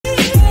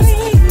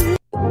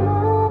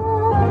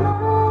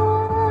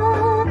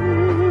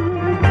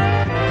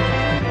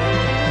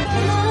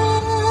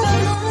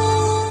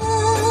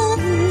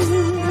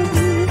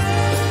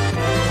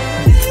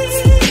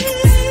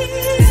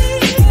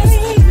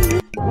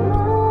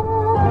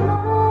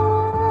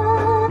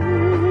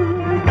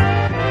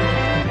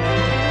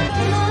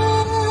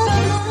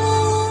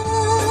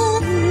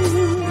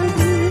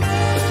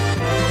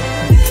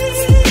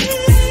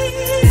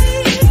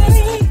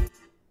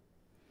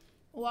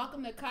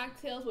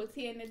Cocktails with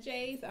T and the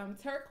J's. I'm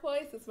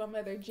Turquoise. It's my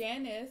mother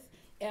Janice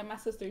and my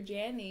sister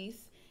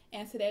Janice.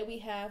 And today we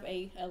have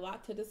a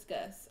lot to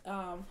discuss.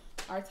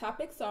 Our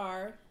topics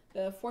are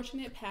the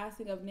fortunate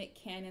passing of Nick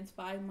Cannon's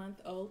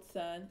 5-month-old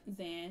son,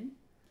 Zen.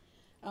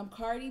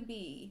 Cardi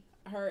B,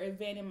 her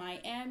event in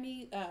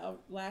Miami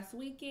last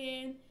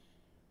weekend,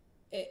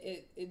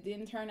 it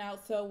didn't turn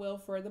out so well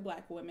for the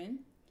black women.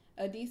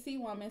 A DC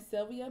woman,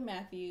 Sylvia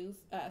Matthew,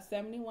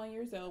 71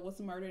 years old, was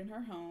murdered in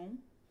her home.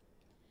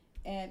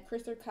 And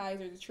Chrystul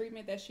Kizer, the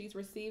treatment that she's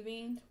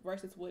receiving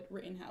versus what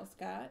Rittenhouse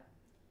got.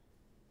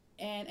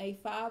 And a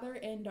father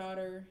and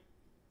daughter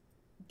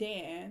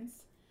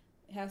dance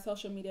have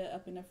social media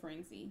up in a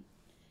frenzy.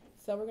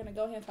 So we're going to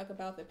go ahead and talk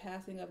about the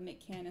passing of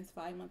Nick Cannon's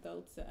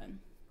 5-month-old son.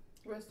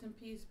 Rest in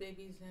peace,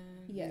 baby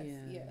Zen. Yes,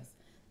 yes.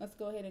 Let's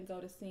go ahead and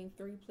go to scene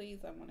 3,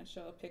 please. I want to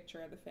show a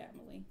picture of the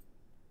family.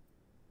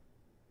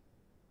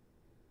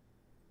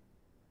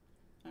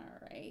 All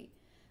right.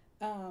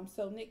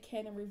 So Nick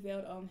Cannon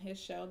revealed on his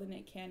show, the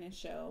Nick Cannon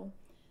Show,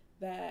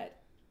 that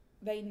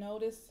they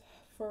noticed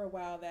for a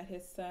while that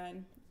his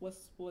son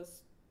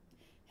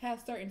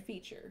had certain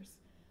features,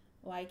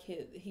 like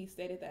he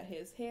stated that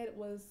his head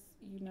was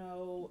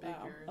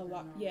a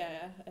lot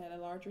at a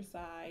larger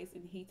size,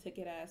 and he took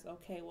it as,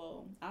 okay,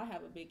 well, I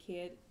have a big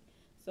head,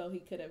 so he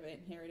could have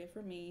inherited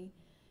from me.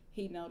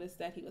 He noticed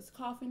that he was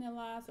coughing a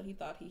lot, so he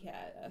thought he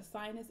had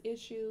sinus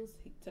issues.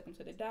 He took him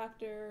to the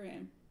doctor,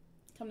 and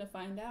come to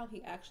find out,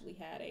 he actually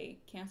had a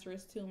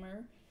cancerous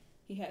tumor.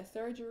 He had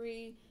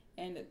surgery,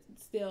 and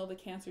still the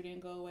cancer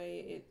didn't go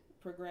away. It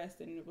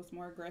progressed, and it was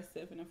more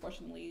aggressive, and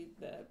unfortunately,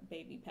 the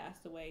baby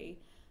passed away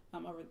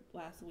over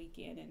last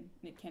weekend, and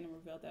Nick Cannon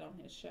revealed that on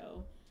his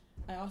show.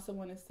 I also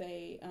want to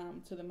say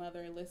to the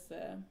mother,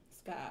 Alyssa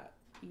Scott,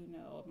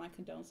 my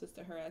condolences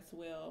to her as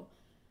well.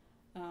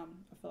 I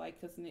feel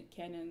like because Nick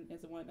Cannon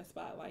is the one in the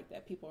spotlight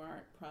that people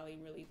aren't probably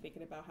really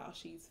thinking about how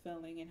she's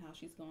feeling and how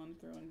she's going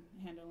through and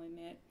handling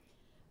it.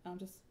 I'm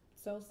just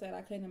so sad.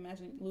 I couldn't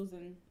imagine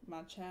losing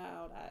my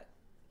child.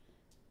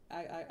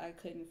 I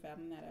couldn't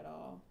fathom that at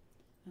all.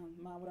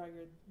 Ma, what are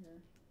your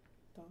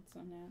thoughts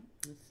on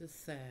that? It's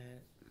just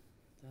sad.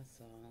 That's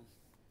all.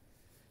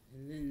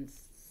 And then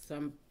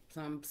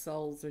some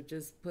souls are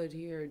just put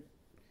here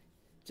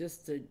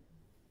just to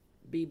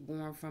be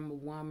born from a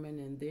woman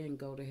and then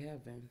go to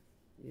heaven,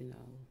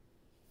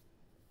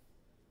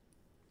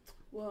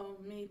 Well,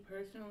 me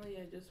personally,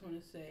 I just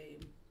want to say,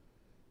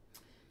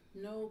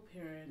 no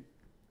parent,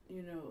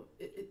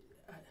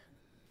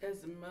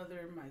 as a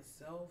mother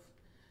myself,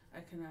 I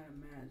cannot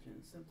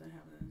imagine something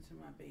happening to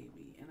my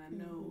baby. And I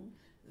know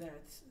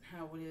that's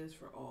how it is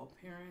for all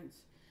parents.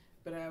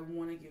 But I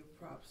want to give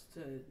props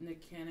to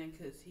Nick Cannon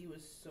because he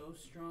was so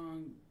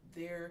strong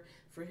there.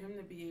 For him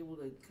to be able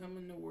to come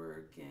into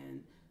work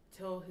and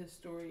tell his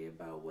story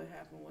about what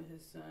happened with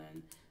his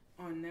son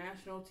on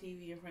national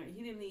TV in front of,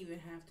 he didn't even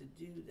have to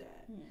do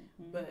that.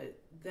 But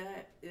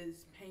that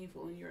is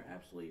painful, and you're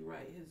absolutely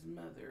right. His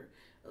mother,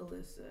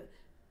 Alyssa,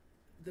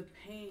 the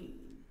pain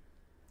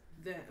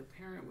that a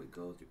parent would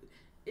go through.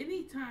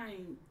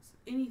 Anytime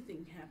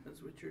anything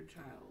happens with your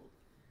child,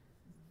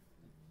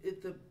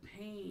 the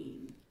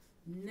pain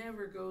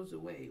never goes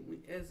away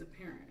as a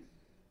parent.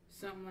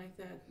 Something like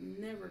that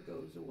never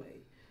goes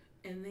away.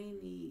 And they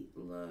need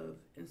love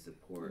and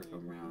support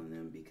around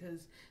them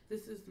because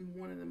this is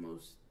one of the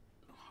most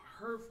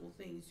hurtful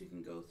things you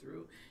can go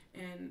through.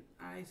 And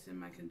I send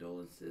my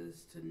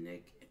condolences to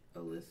Nick,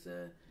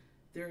 Alyssa,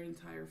 their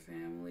entire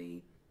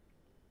family.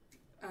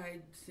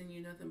 I send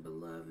you nothing but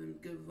love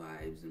and good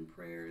vibes and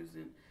prayers,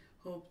 and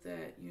hope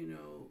that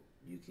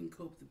you can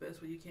cope the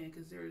best way you can,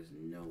 because there is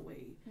no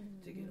way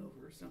to get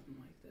over something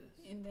like this.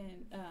 And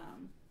then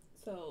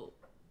so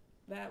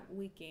that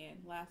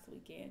last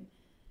weekend,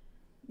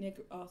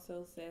 Nick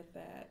also said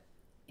that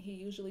he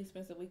usually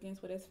spends the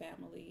weekends with his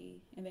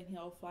family, and then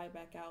he'll fly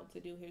back out to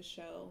do his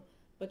show.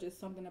 But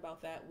just something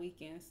about that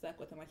weekend stuck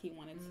with him. Like he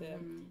wanted to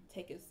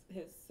take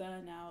his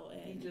son out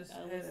and he just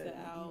Alyssa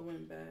out. He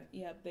went back.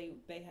 Yeah, they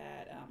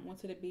had went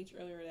to the beach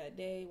earlier that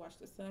day, watched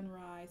the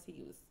sunrise.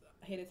 He was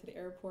headed to the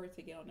airport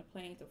to get on the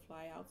plane to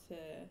fly out to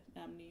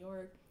New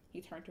York. He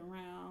turned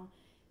around,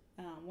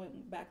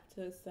 went back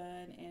to his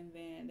son, and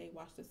then they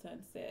watched the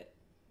sunset.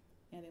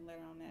 And then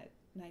later on that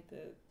night,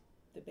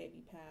 the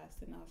baby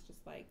passed, and I was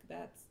just like,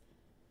 that's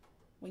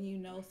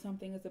when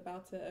something is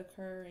about to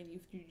occur, and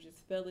you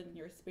just feel it in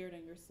your spirit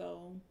and your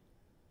soul.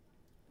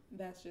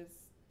 That's just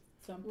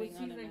something. What's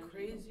even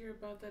crazier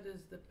about that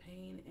is the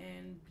pain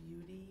and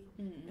beauty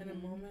in a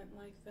moment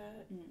like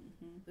that.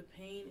 The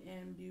pain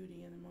and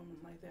beauty in a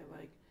moment like that.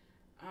 Like,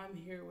 I'm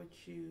here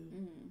with you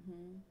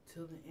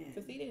till the end.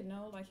 Because he didn't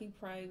know. Like, he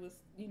probably was.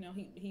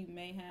 He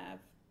may have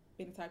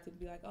been the type to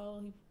be like,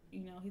 oh,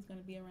 he's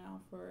going to be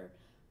around for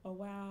a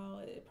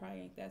while. It probably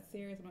ain't that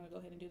serious. I'm going to go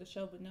ahead and do the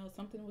show. But no,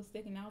 something was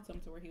sticking out to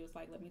him to where he was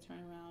like, let me turn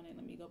around and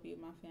let me go be with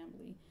my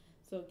family.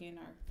 So again,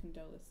 our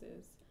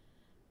condolences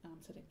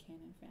to the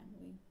Cannon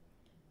family.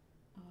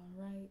 All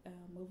right,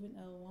 moving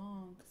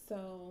along.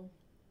 So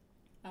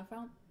I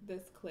found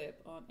this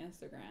clip on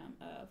Instagram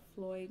of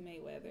Floyd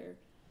Mayweather,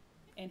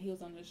 and he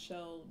was on the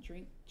show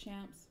Drink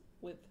Champs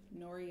with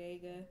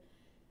Noriega,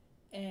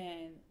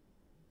 and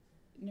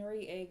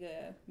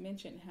Noriega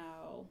mentioned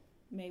how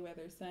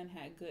Mayweather's son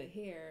had good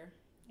hair,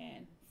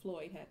 and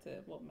Floyd had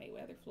to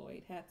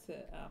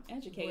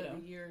educate him. A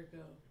year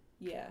ago.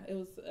 Yeah, it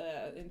was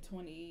in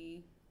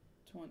 2020.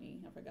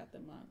 I forgot the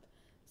month.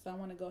 So I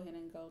want to go ahead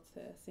and go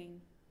to scene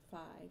 5,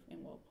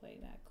 and we'll play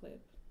that clip.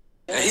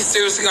 And he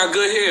seriously got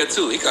good hair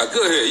too. He got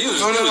good hair.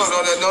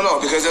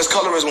 No, because that's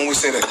colorism when we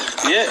say that.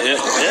 Yeah.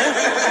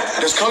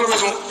 That's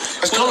colorism.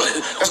 That's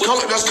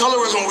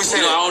colorism when we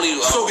say that.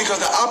 So because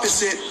the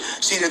opposite.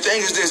 See, the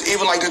thing is this.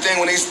 Even like the thing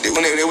when they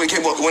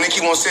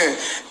keep on saying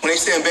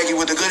Becky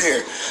with the good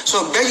hair.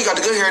 So if Becky got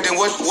the good hair, then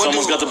what?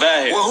 Someone's got the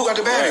bad hair. Well, who got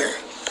the bad hair?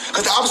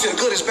 Because the opposite of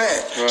good is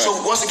bad. Right. So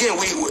once again,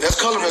 that's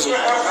colorism.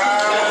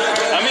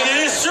 I mean,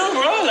 it is true,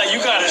 bro. Like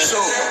you gotta.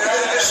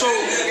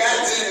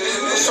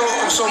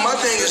 So my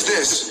thing is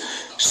this.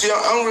 See,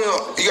 I'm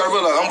real. You gotta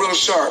realize I'm real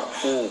sharp.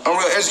 I'm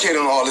real educated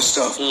on all this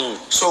stuff.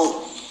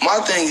 So my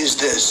thing is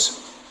this.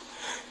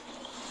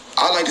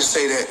 I like to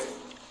say that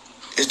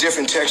it's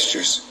different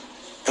textures,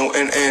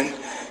 and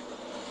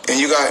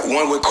you got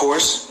one with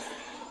coarse,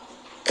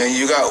 and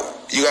you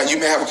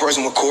may have a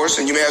person with coarse,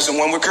 and you may have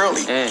someone with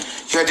curly.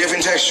 You got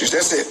different textures.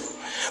 That's it.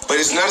 But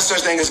it's not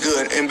such thing as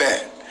good and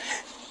bad.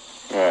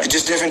 Right. It's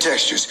just different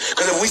textures.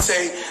 Because if we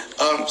say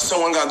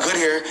someone got good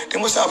hair,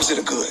 then what's the opposite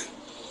of good?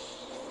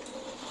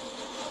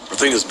 I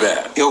think it's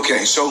bad.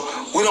 Okay, so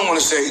we don't want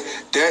to say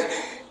that.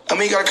 I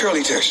mean, you got a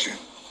curly texture.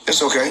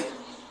 It's okay.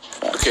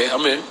 Okay,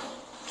 I'm in.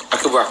 I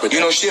can rock with that.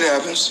 You know, shit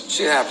happens.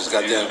 Shit happens,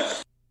 goddamn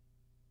it.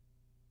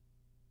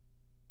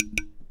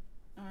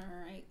 All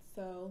right,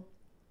 so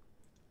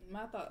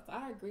my thoughts.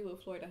 I agree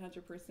with Floyd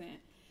 100%,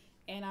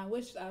 and I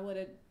wish I would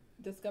have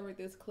discovered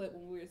this clip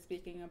when we were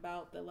speaking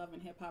about the Love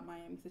and Hip Hop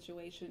Miami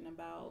situation,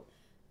 about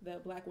the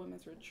Black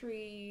Women's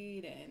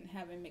Retreat and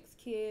having mixed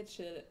kids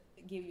should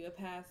give you a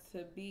pass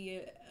to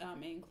be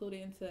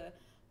included into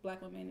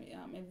Black women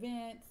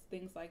events,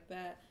 things like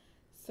that.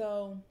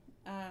 So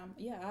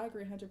yeah, I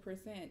agree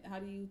 100%. How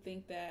do you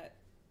think that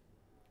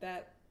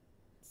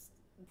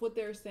what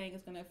they're saying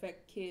is going to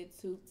affect kids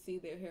who see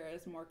their hair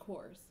as more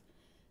coarse?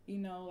 You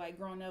know, like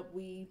growing up,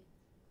 we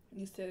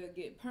used to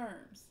get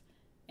perms,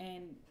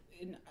 and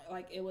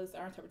like it was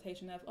our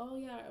interpretation of, oh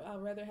yeah,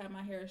 I'd rather have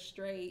my hair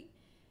straight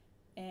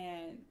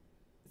and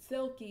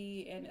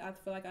silky, and I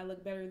feel like I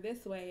look better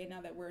this way. And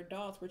now that we're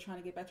adults, we're trying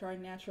to get back to our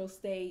natural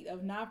state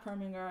of not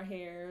perming our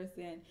hairs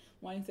and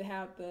wanting to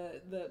have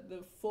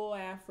the full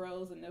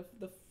afros and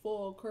the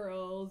full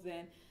curls,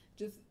 and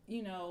just,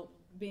 you know,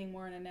 being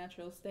more in a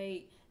natural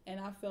state. And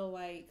I feel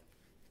like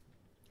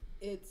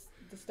it's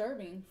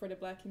disturbing for the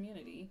Black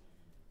community.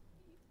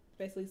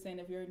 Basically saying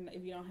if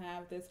you don't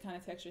have this kind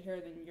of textured hair,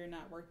 then you're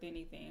not worth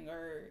anything,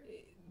 or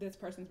this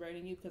person's better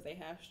than you because they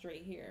have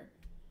straight hair.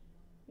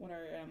 What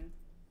are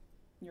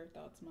your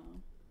thoughts,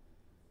 Mom?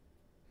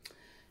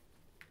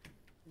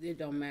 It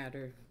don't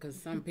matter,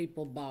 because some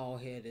people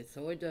bald headed,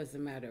 so it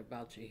doesn't matter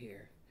about your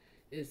hair.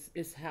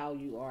 It's how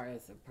you are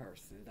as a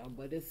person, though.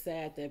 But it's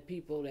sad that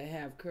people that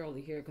have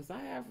curly hair, because I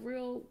have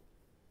real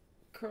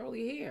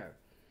curly hair.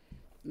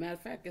 Matter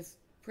of fact, it's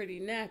pretty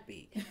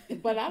nappy,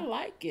 but I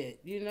like it.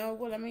 You know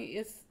what I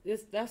mean?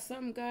 It's that's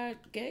something God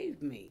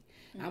gave me.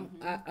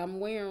 I'm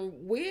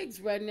wearing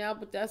wigs right now,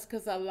 but that's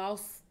because I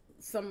lost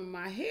some of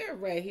my hair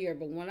right here.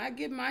 But when I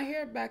get my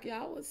hair back,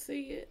 y'all will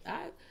see it.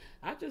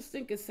 I just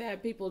think it's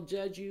sad people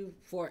judge you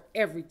for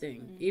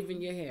everything,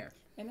 even your hair.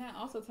 And that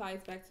also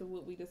ties back to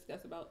what we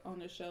discussed about on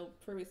the show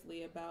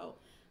previously about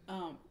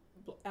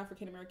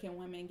African American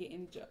women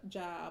getting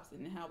jobs,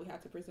 and how we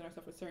have to present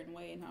ourselves a certain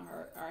way, and how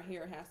our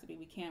hair has to be.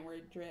 We can't wear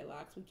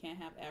dreadlocks. We can't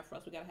have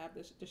afros. We gotta have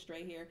the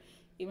straight hair.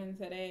 Even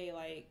today,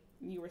 like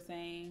you were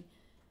saying,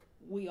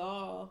 we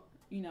all,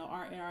 you know,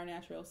 are in our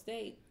natural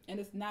state, and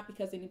it's not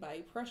because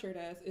anybody pressured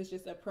us. It's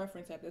just a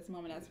preference at this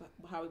moment. That's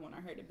how we want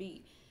our hair to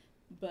be.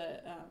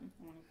 But I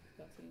want to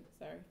go to you.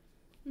 Sorry.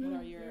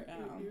 What are your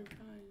You're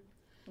fine.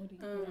 What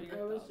are your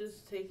I was thoughts?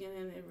 just taking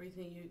in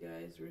everything you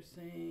guys were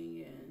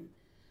saying, and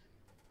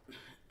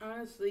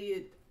honestly,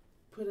 it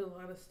put a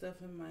lot of stuff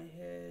in my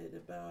head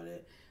about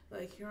it.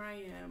 Like, here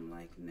I am,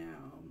 like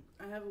now,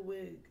 I have a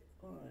wig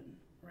on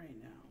right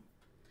now,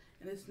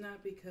 and it's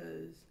not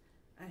because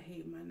I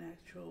hate my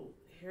natural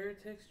hair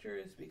texture.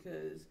 It's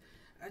because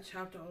I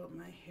chopped all of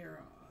my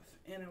hair off,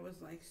 and I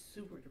was like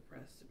super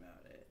depressed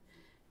about it.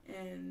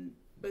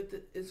 But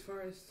as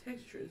far as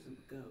texturism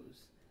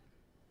goes,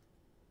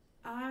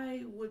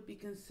 I would be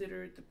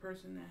considered the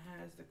person that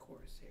has the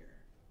coarse hair.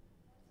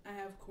 I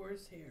have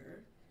coarse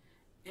hair,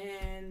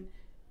 and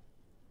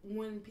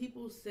when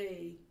people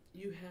say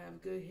you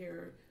have good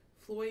hair,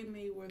 Floyd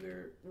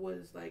Mayweather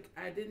was like,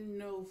 I didn't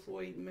know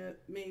Floyd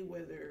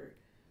Mayweather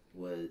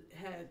was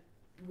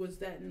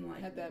that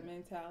enlightened. Had that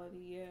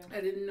mentality, yeah.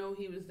 I didn't know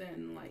he was that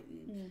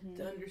enlightened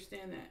to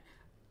understand that.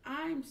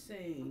 I'm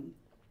saying,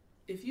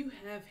 if you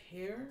have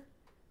hair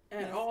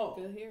at all,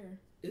 good hair.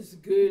 It's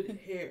good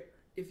hair.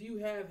 If you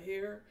have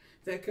hair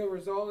that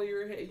covers all of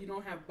your hair, you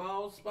don't have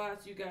bald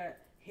spots, you got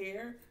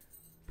hair,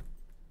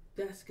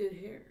 that's good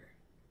hair.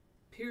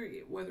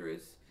 Period. Whether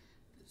it's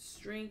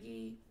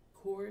stringy,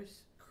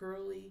 coarse,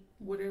 curly,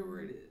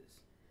 whatever it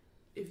is.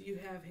 If you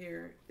have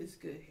hair, it's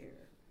good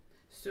hair.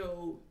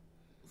 So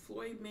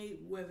Floyd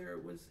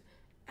Mayweather was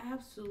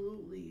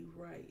absolutely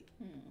right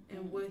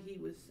in what he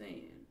was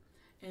saying.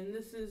 And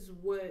this is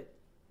what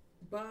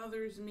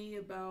bothers me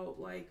about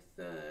like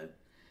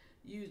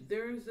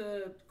there's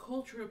a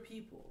culture of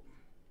people,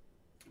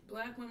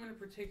 black women in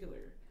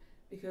particular,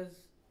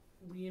 because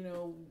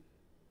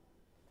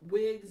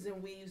wigs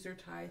and weaves are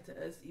tied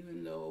to us,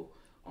 even though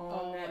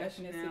all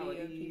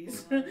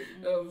nationalities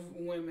of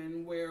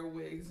women wear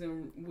wigs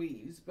and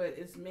weaves, but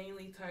it's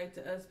mainly tied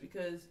to us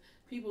because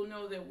people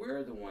know that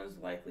we're the ones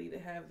likely to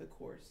have the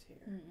coarse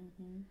hair.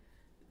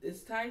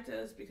 It's tied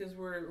to us because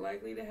we're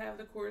likely to have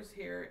the coarse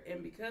hair,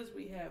 and because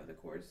we have the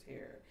coarse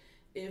hair,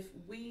 if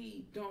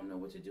we don't know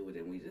what to do with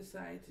it and we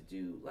decide to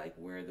do like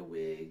wear the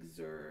wigs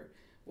or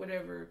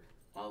whatever,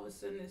 all of a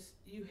sudden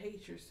you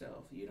hate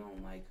yourself. You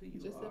don't like who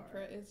you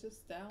are. It's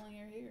just styling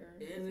your hair.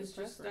 And it's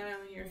just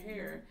styling your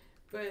hair.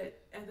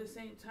 But at the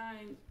same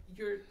time,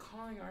 you're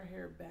calling our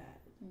hair bad.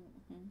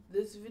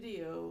 This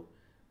video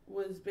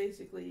was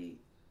basically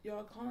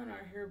y'all calling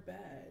our hair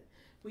bad.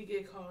 We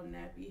get called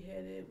nappy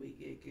headed.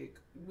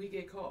 We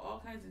get called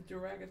all kinds of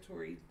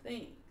derogatory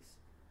things.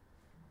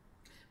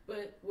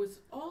 But what's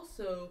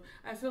also,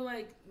 I feel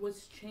like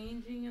what's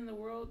changing in the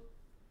world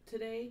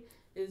today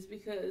is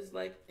because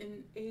like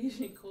in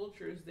Asian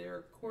cultures,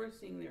 they're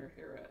coursing their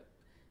hair up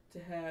to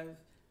have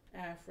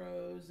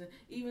afros. And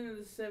even in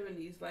the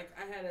 70s, like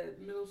I had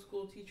a middle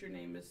school teacher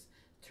named Miss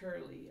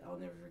Turley. I'll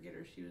never forget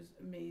her. She was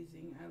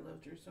amazing. I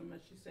loved her so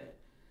much. She said,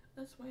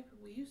 us white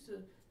people, we used to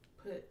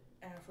put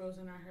afros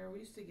in our hair. We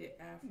used to get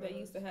afros. They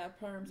used to have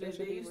perms. They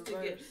used to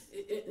get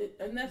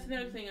and that's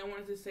another thing I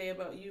wanted to say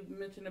about, you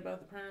mentioned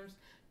about the perms.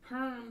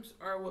 Perms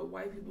are what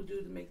white people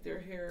do to make their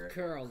hair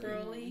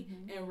curly,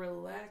 and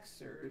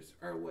relaxers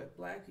are what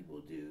black people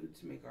do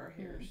to make our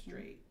hair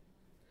straight.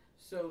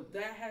 So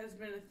that has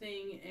been a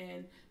thing,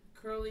 and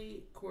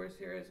curly, coarse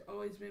hair has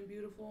always been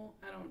beautiful.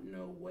 I don't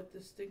know what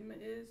the stigma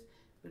is,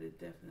 but it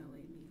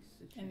definitely needs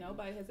to change. And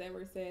nobody has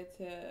ever said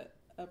to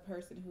a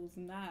person who's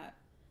not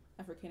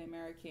African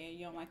American,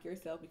 you don't like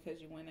yourself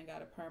because you went and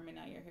got a perm and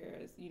now your hair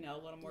is, a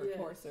little more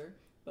coarser.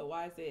 But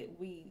why is it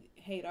we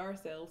hate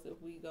ourselves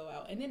if we go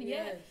out? And then,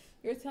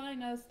 you're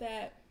telling us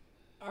that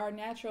our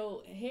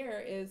natural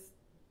hair is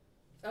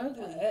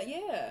ugly.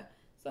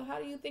 So how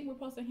do you think we're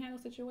supposed to handle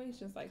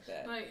situations like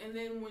that? Like, and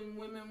then when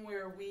women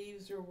wear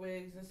weaves or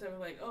wigs and stuff,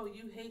 like, oh,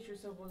 you hate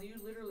yourself. Well, you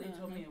literally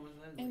told me it was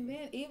ugly. And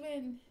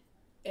then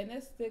and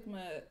this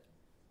stigma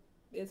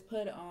is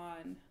put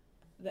on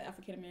the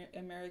African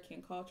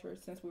American culture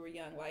since we were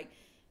young. Like,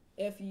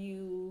 if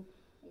you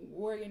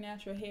wore your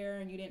natural hair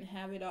and you didn't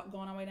have it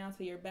going all the way down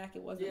to your back,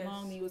 it wasn't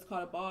long. It was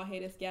called a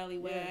bald-headed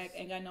scallywag.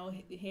 Ain't got no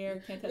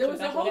hair, can't touch there your back. There was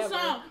a whole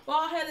song,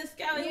 bald-headed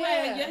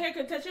scallywag, your hair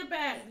can touch your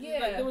back.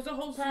 Like, there was a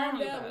whole song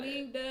Permed about up,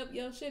 weaved up,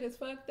 your shit is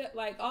fucked up.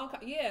 Like, well,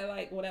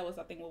 that was,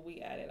 I think, what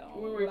we added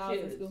on when we were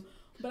kids. In school.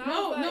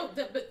 But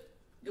but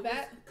it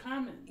was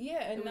common.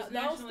 Yeah, and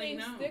those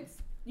things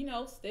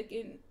stick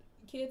in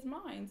kids'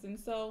 minds. And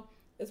so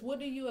it's what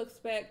do you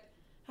expect?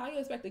 How do you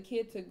expect a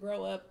kid to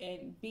grow up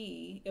and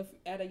be if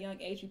at a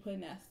young age you put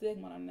in that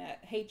stigma on that,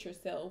 hate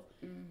yourself,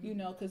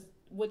 because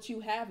what you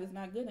have is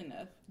not good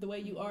enough. The way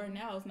you are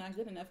now is not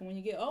good enough. And when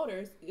you get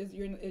older,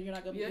 you're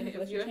not going to be able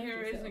to if your hair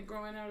yourself. Isn't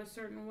growing out a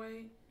certain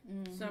way,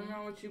 something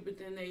wrong with you, but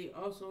then they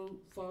also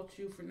fault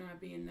you for not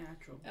being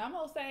natural. I'm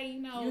going to say,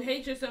 you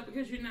hate yourself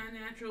because you're not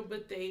natural,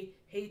 but they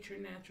hate your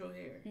natural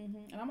hair.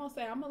 And I'm going to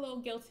say I'm a little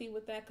guilty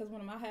with that because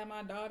when I had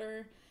my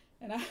daughter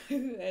and I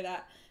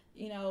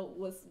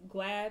was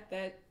glad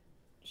that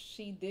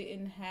she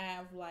didn't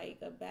have like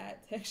a bad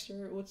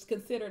texture, which is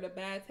considered a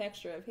bad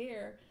texture of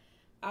hair.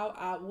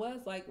 I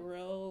was like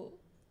real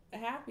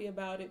happy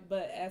about it,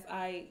 but as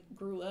I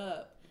grew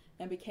up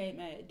and became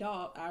an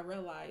adult, I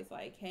realized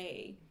like,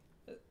 hey,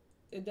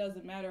 it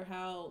doesn't matter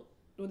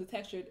what the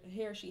textured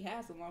hair she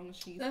has as long as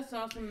she's... That's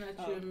awesome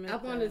that you admit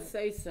that. I want to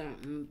say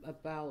something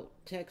about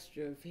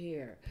texture of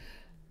hair.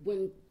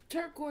 When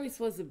Turquoise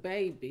was a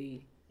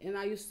baby and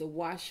I used to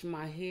wash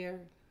my hair,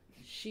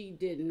 she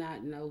did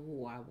not know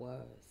who I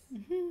was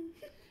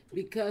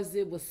because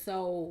it was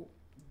so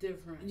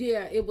different.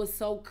 Yeah, it was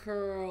so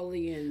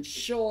curly and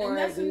short. And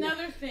that's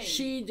another thing.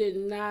 She did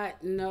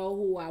not know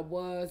who I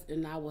was,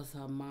 and I was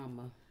her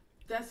mama.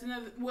 That's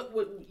another. What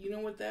you know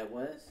what that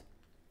was?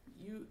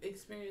 You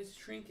experienced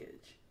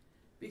shrinkage,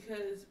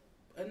 because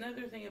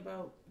another thing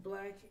about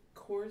black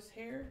coarse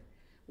hair,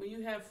 when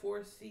you have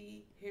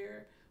 4C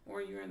hair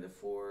or you're in the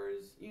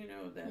 4s,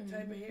 that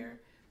type of hair,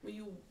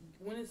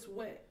 when it's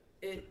wet,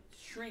 it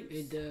shrinks.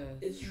 It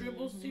does. It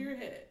shrivels to your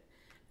head.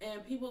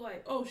 And people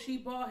like, oh, she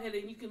bald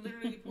headed. You can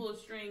literally pull a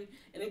string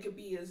and it could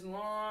be as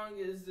long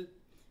as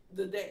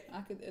the day.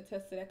 I could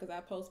attest to that because I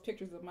post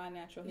pictures of my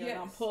natural hair. Yes,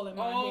 and I'm pulling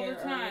my all hair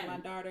the time. My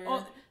daughter.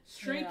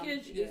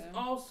 Shrinkage is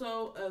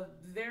also a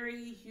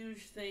very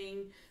huge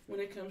thing when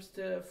it comes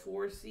to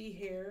 4C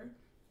hair.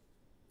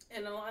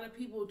 And a lot of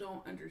people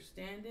don't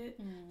understand it,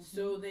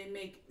 so they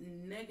make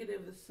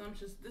negative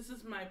assumptions. This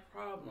is my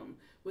problem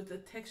with the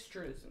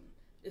texturism.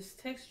 It's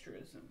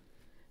texturism.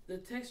 The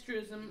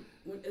texturism,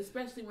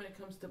 especially when it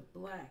comes to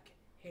black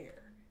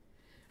hair.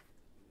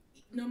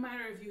 No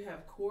matter if you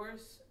have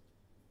coarse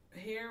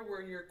hair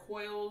where your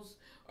coils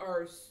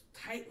are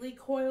tightly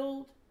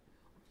coiled,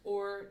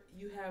 or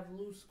you have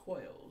loose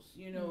coils.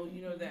 You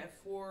know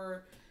that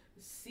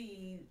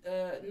 4C,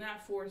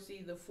 not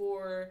 4C, the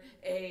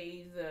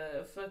 4A,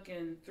 the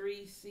fucking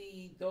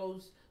 3C,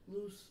 those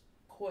loose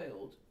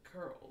coiled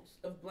curls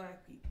of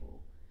black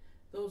people.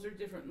 Those are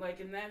different. Like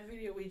in that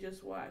video we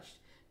just watched,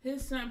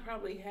 his son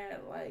probably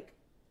had like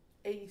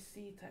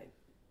AC type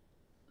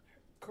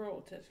curl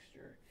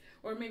texture,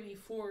 or maybe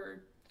 4-3,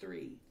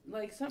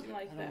 like something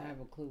like that. I don't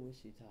have a clue what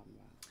she's talking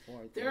about.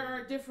 There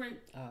are different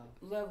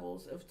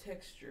levels of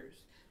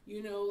textures.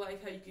 You know,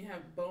 like how you can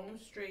have bone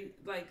straight.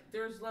 Like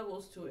there's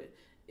levels to it.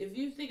 If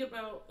you think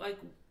about like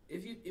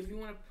if you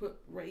want to put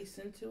race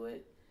into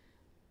it,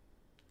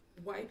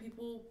 white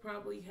people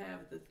probably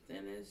have the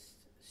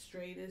thinnest,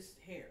 straightest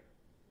hair,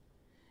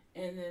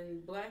 and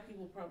then black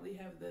people probably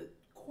have the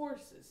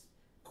coarsest,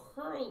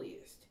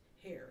 curliest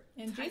hair.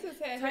 And Jesus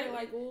had hair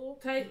like wool,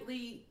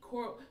 tightly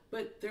curl,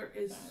 but there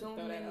is so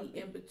many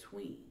in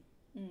between.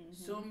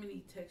 So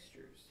many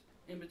textures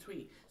in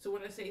between. So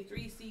when I say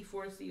 3C,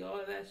 4C, all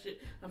of that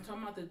shit, I'm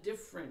talking about the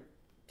different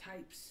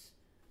types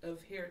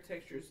of hair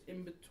textures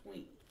in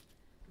between.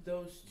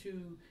 Those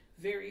two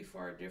very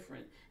far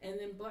different. And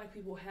then black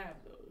people have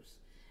those.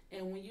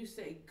 And when you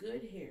say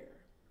good hair,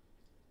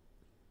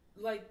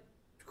 like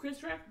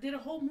Chris Rock did a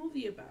whole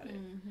movie about it.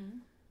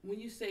 When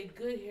you say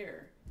good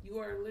hair, you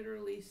are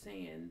literally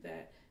saying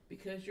that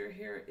because your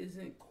hair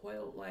isn't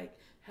coiled like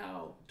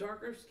how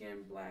darker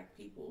skinned black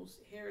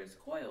people's hair is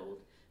coiled,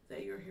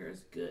 that your hair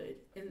is good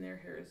and their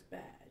hair is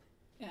bad.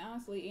 And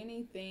honestly,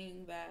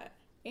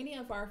 any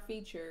of our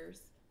features,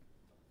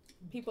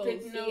 people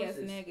Thick see noses,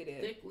 as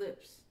negative. thick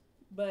lips.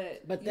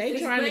 But they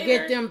trying to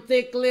get them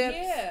thick lips.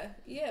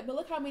 Yeah. But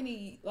look how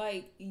many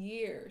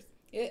years.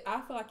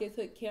 I feel like it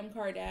took Kim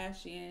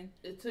Kardashian.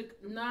 It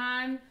took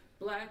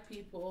non-black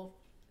people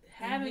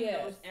having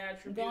those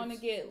attributes, going to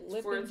get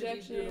lip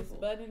injections,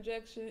 butt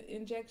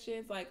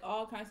injections, like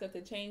all kinds of stuff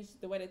to change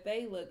the way that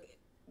they look,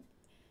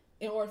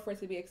 in order for it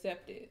to be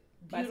accepted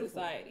by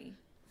society.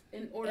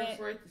 In order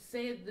for it to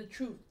say the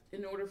truth,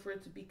 in order for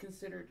it to be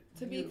considered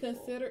to be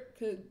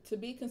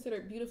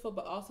considered beautiful,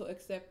 but also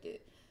accepted.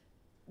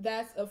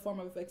 That's a form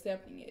of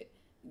accepting it.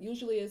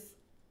 Usually, it's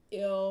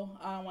ill.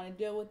 I don't want to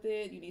deal with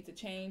it. You need to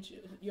change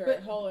your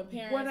whole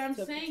appearance. What I'm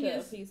saying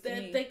is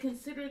that they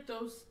considered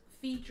those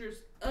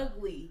features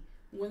ugly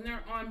when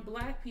they're on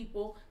black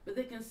people, but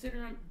they consider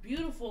them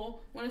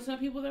beautiful when it's on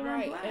people that are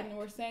on black. And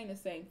we're saying the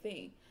same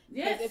thing.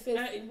 Yes,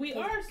 we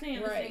are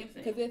saying the same thing.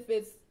 Because if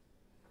it's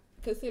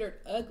considered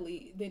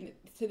ugly, then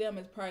to them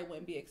it probably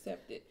wouldn't be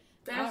accepted.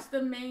 That's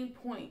the main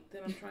point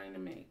that I'm trying to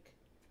make.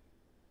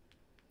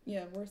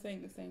 Yeah, we're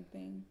saying the same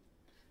thing.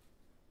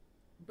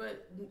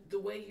 But the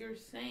way you're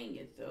saying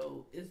it,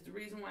 though, is the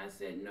reason why I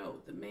said no.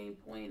 The main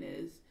point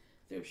is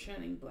they're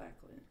shunning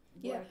blackness.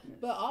 Yeah,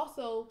 but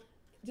also,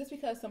 just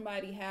because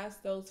somebody has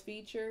those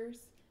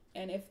features,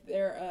 and if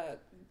they're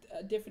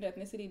a different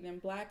ethnicity than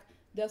black,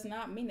 does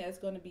not mean that it's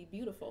going to be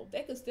beautiful.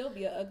 They could still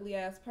be an ugly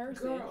ass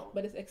person,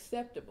 but it's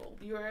acceptable.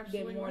 You're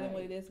absolutely more right. than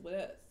what it is with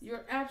us.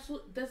 You're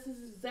absolutely. This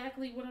is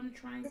exactly what I'm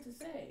trying to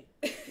say.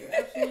 You're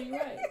absolutely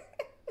right.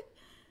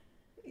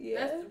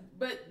 Yeah.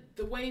 But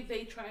the way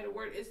they try to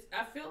word it,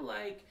 I feel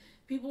like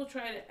people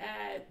try to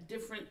add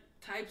different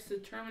types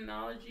of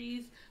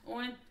terminologies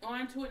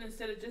onto it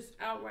instead of just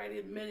outright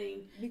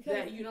admitting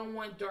that you don't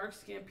want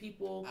dark-skinned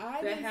people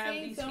that have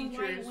these features. I've seen some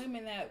white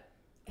women that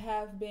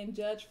have been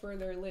judged for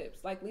their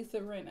lips, like Lisa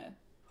Rinna.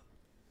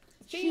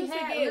 She used to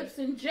get lips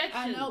injections.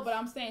 I know, but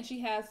I'm saying she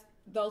has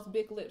those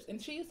big lips,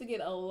 and she used to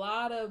get a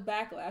lot of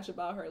backlash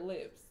about her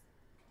lips.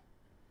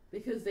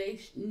 Because they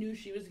knew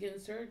she was getting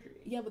surgery.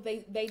 Yeah, but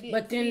they didn't.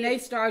 But then they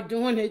start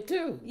doing it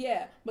too.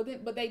 Yeah, but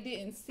they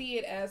didn't see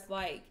it as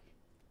like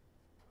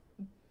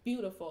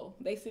beautiful.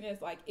 They see it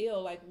as like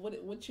ill. Like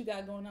what you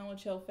got going on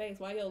with your face?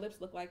 Why your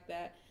lips look like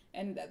that?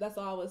 And that's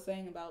all I was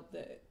saying about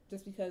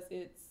just because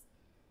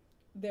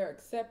they're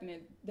accepting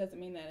it doesn't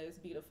mean that it's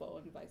beautiful,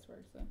 and vice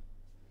versa.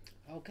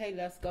 Okay,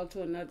 let's go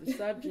to another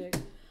subject.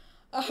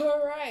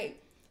 All right.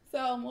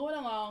 So moving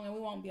along, and we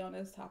won't be on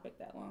this topic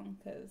that long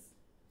because.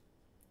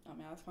 I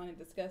mean, I was finding it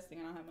disgusting.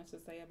 I don't have much to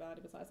say about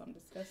it besides I'm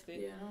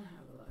disgusted. Yeah, I don't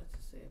have a lot to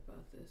say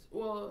about this.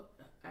 Well,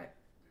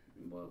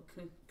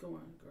 go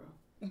on, girl.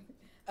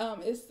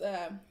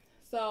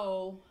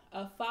 So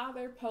a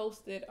father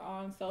posted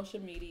on social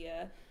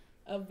media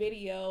a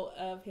video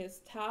of his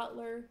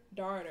toddler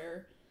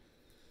daughter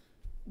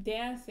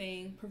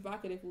dancing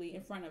provocatively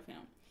in front of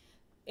him.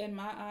 In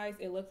my eyes,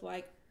 it looked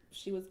like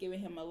she was giving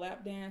him a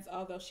lap dance,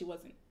 although she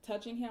wasn't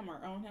touching him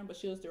or on him, but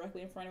she was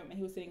directly in front of him, and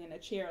he was sitting in a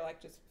chair,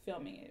 like just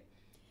filming it.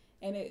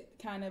 And it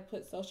kind of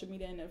put social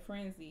media in a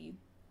frenzy.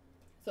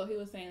 So he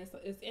was saying,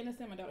 it's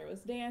innocent. My daughter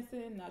was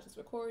dancing, not just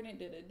recording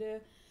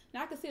it,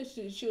 Now I could see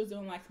if she was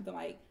doing like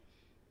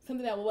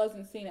something that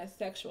wasn't seen as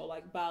sexual,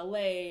 like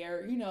ballet,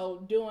 or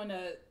doing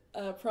a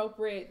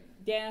appropriate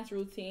dance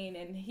routine,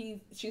 and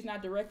she's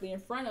not directly in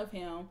front of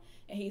him,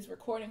 and he's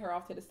recording her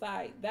off to the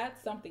side.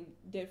 That's something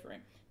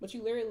different. But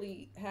you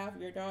literally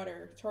have your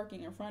daughter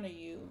twerking in front of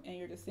you, and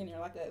you're just sitting there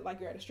like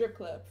you're at a strip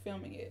club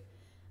filming it.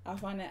 I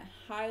find that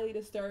highly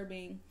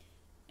disturbing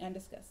and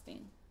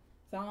disgusting.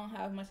 So I don't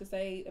have much to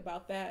say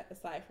about that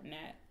aside from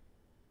that.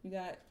 You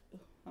got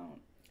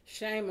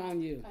shame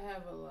on you. I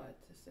have a lot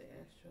to say,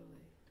 actually.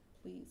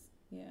 Please,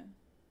 yeah.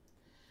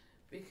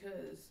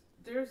 Because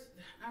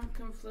I'm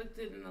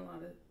conflicted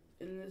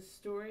in this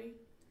story,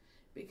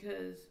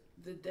 because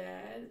the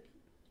dad,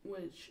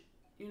 which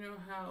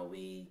how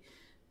we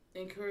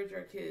encourage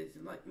our kids,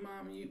 like,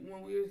 Mom,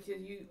 when we were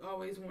kids, you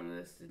always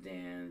wanted us to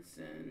dance,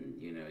 and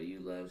you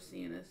love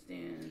seeing us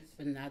dance,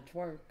 but not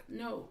twerk.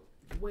 No,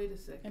 wait a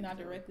second. And not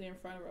directly in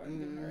front of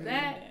her.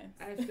 That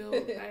I feel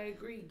I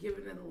agree.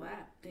 Giving it a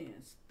lap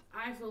dance,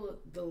 I feel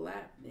the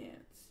lap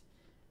dance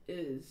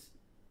is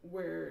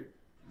where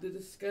the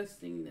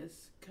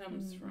disgustingness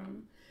comes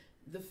from.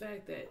 The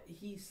fact that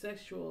he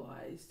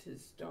sexualized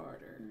his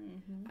daughter,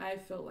 I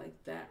felt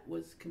like that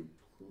was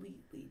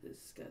completely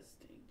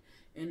disgusting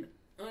and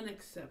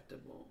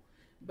unacceptable.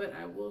 But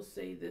I will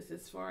say this,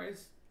 as far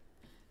as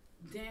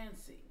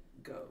dancing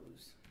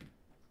goes,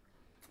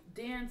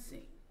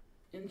 dancing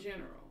in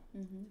general,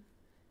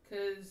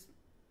 because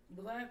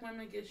black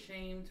women get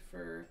shamed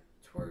for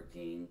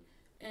twerking,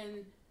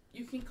 and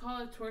you can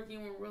call it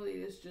twerking when really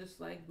it's just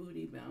like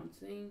booty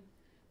bouncing,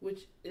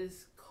 which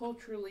is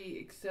culturally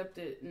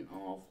accepted in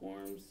all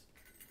forms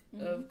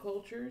of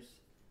cultures.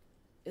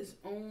 It's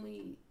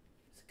only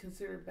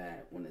considered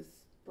bad when it's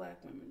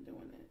black women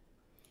doing it.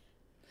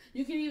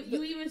 You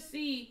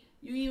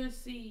even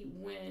see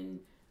when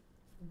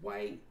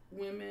white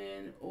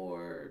women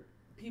or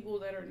people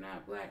that are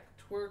not black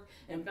twerk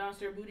and bounce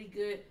their booty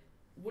good.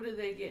 What do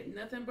they get?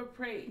 Nothing but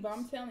praise. But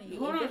I'm telling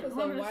you, if this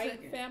was a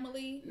white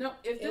family, no,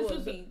 if it this would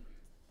was be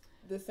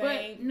the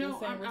same. But no,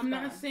 the same I'm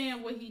not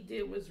saying what he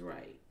did was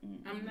right.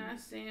 I'm not Mm-hmm.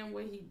 saying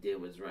what he did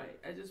was right.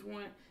 I just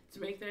want to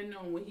make that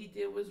known. What he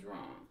did was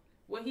wrong.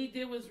 What he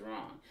did was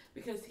wrong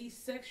because he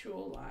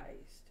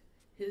sexualized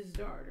his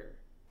daughter.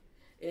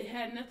 It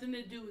had nothing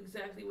to do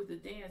exactly with the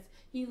dance.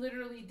 He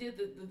literally did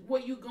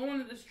what you go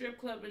into the strip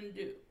club and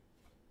do,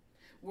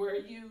 where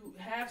you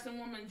have some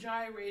woman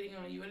gyrating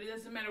on you, and it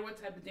doesn't matter what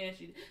type of dance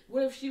she did.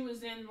 What if she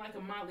was in like a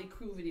Motley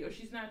Crue video?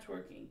 She's not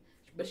twerking,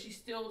 but she's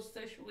still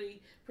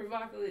sexually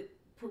provocative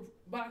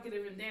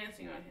and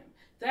dancing on him.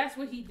 That's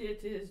what he did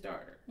to his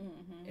daughter.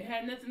 It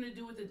had nothing to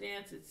do with the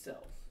dance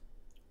itself.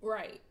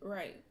 Right.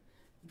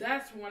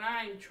 That's what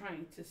I'm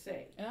trying to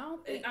say. And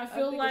I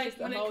feel like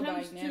when it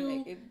comes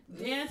to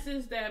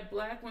dances that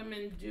black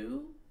women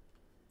do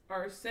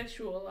are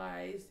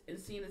sexualized and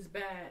seen as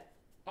bad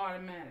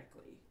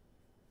automatically.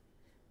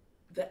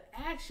 The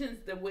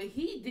actions, what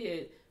he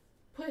did,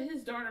 put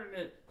his daughter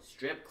in a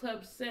strip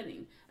club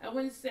setting. I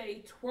wouldn't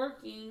say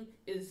twerking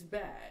is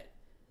bad.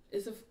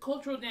 It's a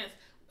cultural dance.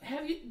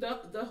 Have you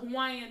the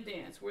Hawaiian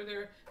dance where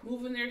they're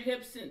moving their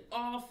hips and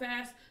all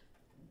fast?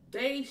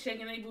 They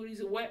shaking their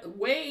booties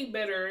way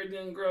better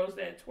than girls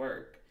that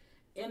twerk.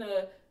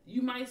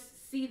 You might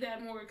see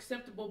that more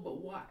acceptable, but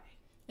why?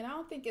 And I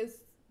don't think it's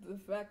the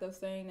fact of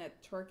saying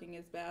that twerking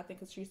is bad. I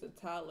think it's she's a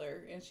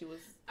toddler and she was.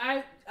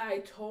 I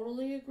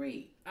totally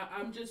agree.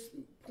 I'm just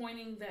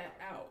pointing that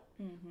out.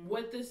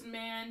 What this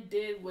man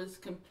did was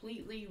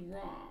completely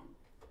wrong.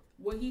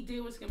 What he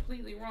did was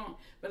completely wrong.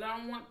 But I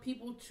don't want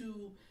people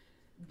to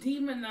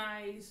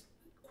demonize,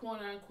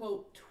 quote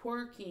unquote,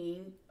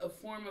 twerking, a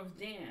form of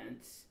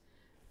dance.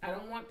 I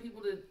don't want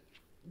people to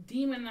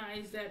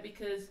demonize that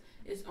because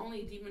it's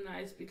only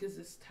demonized because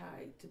it's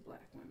tied to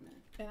black women.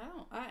 And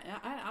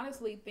I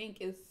honestly think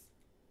it's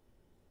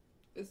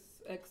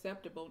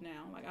acceptable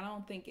now. Like, I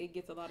don't think it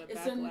gets a lot of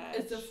backlash.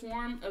 It's a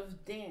form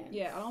of dance.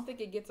 Yeah, I don't think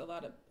it gets a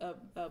lot of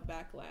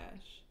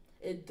backlash.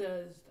 It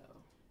does,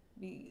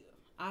 though.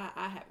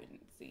 I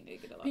haven't seen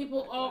it get a lot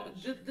people of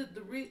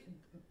backlash.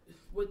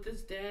 What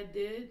this dad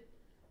did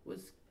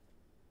was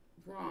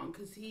wrong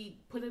because he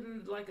put it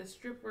in like a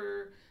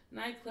stripper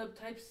nightclub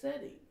type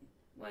setting.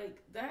 Like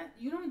that,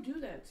 you don't do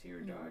that to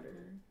your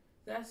daughter.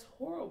 That's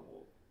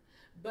horrible.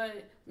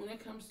 But when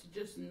it comes to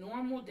just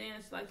normal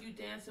dance, like you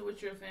dancing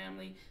with your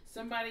family,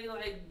 somebody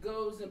like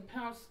goes and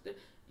pounces,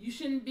 you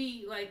shouldn't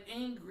be like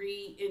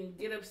angry and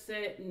get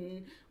upset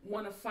and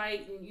want to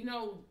fight and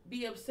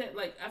be upset.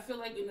 Like I feel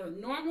like in a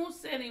normal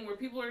setting where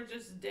people are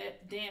just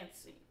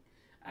dancing,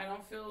 I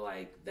don't feel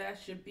like that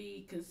should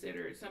be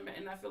considered something.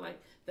 And I feel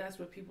like that's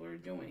what people are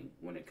doing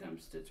when it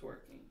comes to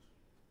twerking.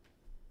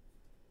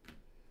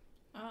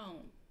 I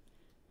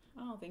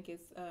don't think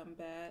it's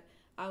bad.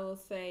 I will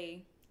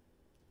say,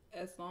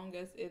 as long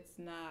as it's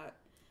not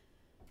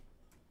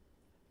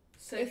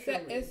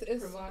sexually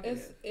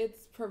provocative.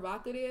 It's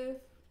provocative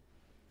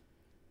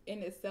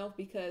in itself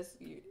because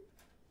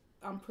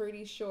I'm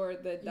pretty sure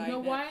the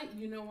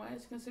You know why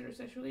it's considered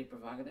sexually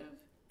provocative?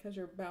 Because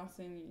you're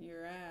bouncing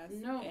your ass.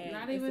 No, and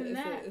not even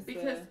that.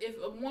 Because if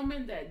a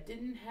woman that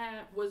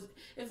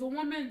if a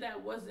woman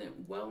that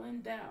wasn't well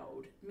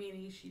endowed,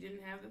 meaning she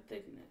didn't have the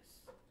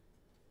thickness,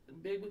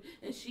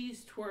 and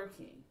she's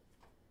twerking,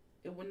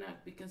 it would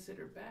not be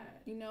considered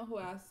bad. You know who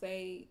I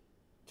say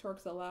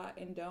twerks a lot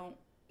and don't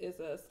is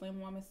a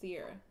slim woman,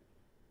 Sierra,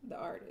 the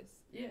artist.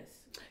 Yes.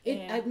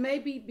 It may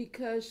be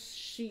because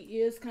she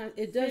is kind of,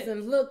 it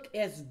doesn't look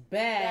as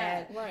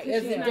bad right.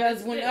 as it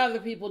does when other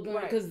people do it.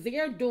 Right.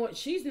 Because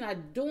she's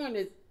not doing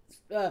it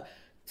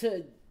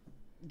to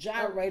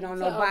gyrate on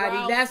nobody.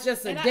 Arouse. That's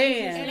just a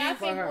dance and I for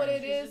think her. what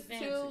it is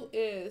too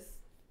is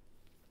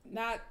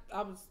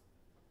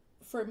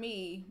for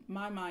me,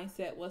 my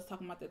mindset was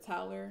talking about the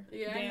Tyler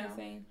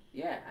dancing.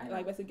 Yeah, I know.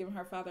 Like basically giving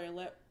her father a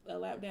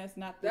lap dance,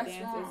 not the That's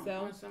dance wrong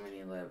itself. on so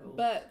many levels.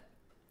 But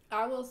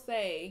I will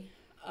say,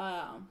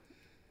 a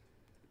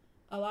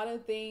lot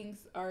of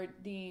things are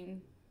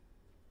deemed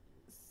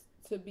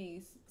to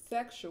be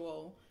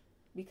sexual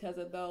because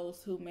of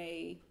those who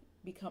may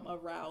become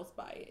aroused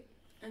by it.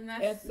 And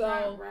that's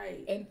not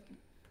right.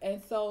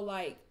 And so,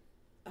 like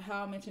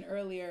how I mentioned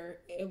earlier,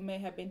 it may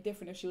have been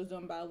different if she was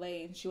doing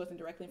ballet and she wasn't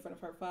directly in front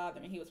of her father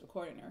and he was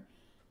recording her.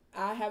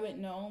 I haven't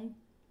known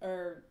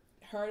or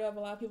heard of a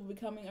lot of people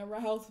becoming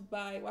aroused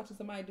by watching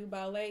somebody do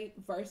ballet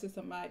versus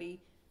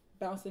somebody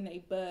bouncing their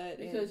butt.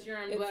 Because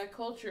you're in black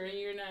culture and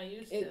you're not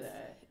used to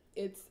that.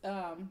 It's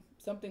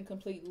something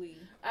completely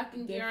I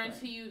can different.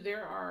 guarantee you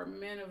there are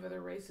men of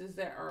other races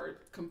that are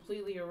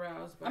completely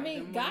aroused by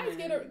guys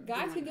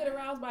can get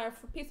aroused by a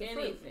piece of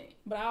anything. fruit.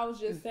 But I was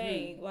just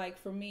saying, like,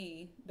 for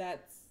me, I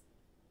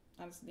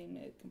just deem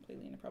it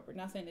completely inappropriate.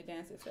 Not saying the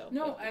dance itself.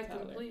 No, I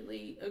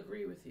completely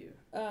agree with you.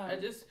 I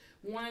just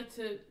wanted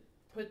to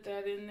put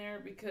that in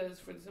there because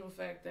for the simple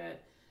fact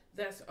that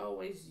that's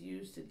always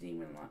used to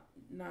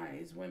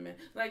demonize women.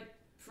 Like,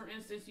 for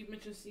instance, you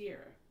mentioned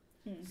Sierra.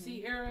 Mm-hmm.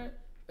 Sierra,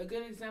 a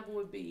good example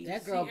would be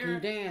that girl Sierra,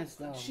 can dance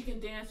though. She can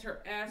dance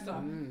her ass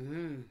off.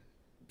 Mm-hmm.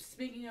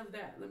 Speaking of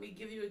that, let me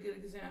give you a good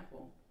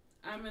example.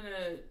 I'm in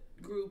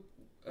a group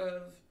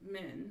of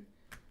men,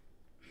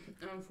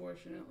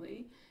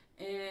 unfortunately,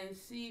 and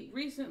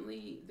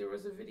recently there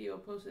was a video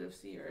posted of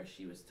Sierra.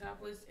 She was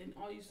topless, and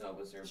all you saw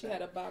was her. She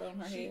had a bottle on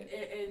her head,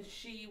 and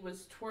she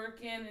was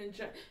twerking,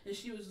 and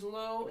she was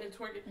low and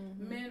twerking.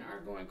 Mm-hmm. Men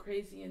are going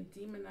crazy and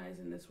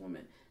demonizing this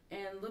woman,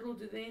 and little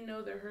do they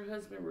know that her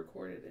husband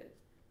recorded it,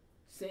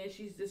 saying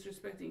she's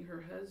disrespecting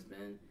her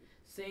husband,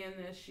 saying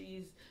that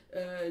she's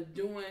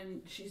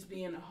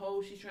being a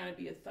hoe, she's trying to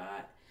be a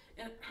thought.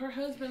 And her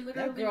husband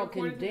literally that girl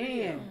recorded can the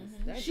video.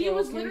 dance. She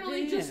was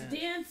literally just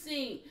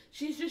dancing.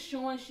 She's just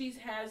showing she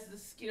has the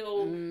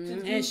skill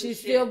to do and she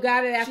still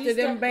got it after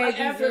them babies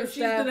and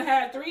she's gonna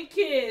have 3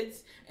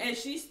 kids and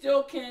she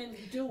still can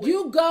do it.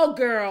 You go,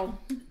 girl.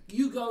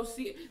 You go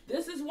see it.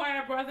 This is why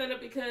I brought that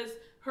up, because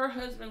her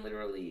husband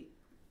literally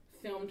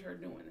filmed her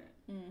doing it.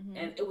 Mm-hmm.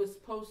 And it was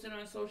posted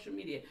on social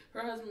media.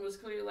 Her husband was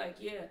clearly like,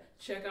 yeah,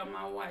 check out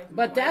my wife.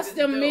 But that's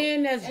the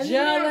men that's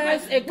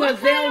jealous because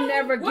they'll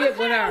never get with her.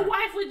 What kind of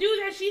wife would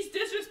do that? She's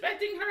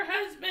disrespecting her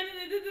husband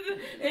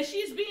and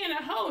she's being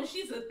a hoe and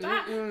she's a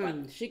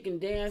thought. She can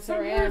dance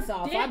her ass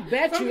off. I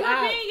bet you From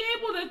her being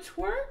able to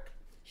twerk.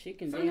 She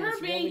can From dance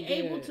her being really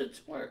able good.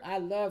 to twerk. I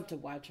love to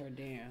watch her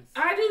dance.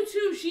 I do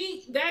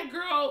too. That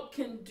girl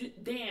can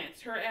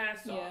dance her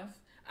ass off.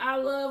 I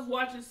love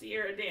watching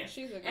Sierra dance.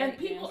 She's a great and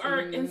people dancer.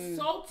 are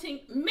insulting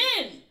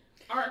men.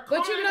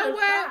 But you know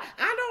what?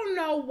 I don't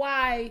know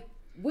why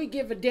we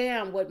give a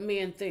damn what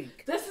men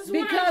think. This is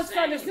because what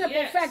I'm for the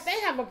simple fact they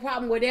have a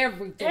problem with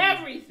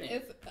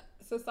everything.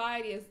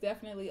 Society is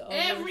definitely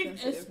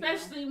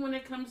especially when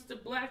it comes to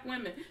black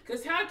women.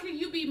 Because how can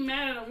you be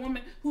mad at a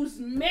woman who's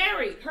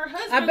married? Her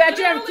husband. I bet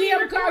you if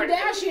Kim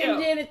Kardashian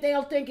did it,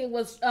 they'll think it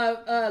was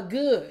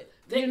good.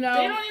 They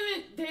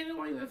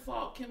don't even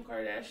fault Kim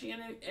Kardashian,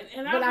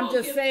 and but I'm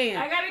just saying,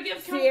 I gotta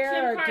give Kim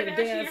Sierra Kardashian can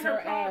dance her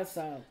props. ass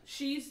off.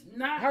 She's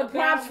not her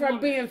props for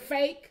being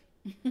fake.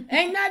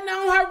 Ain't nothing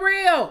on her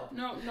real.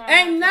 No,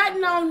 ain't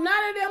nothing on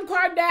none of them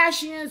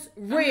Kardashians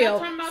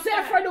real,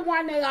 except for the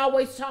one they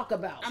always talk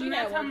about. I'm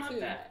not talking about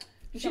that.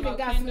 She done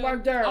got some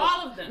work done.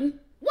 All of them.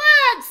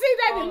 What? See,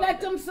 they didn't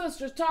let them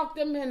sisters talk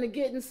them into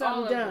getting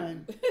something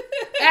done.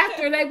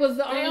 After they was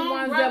the only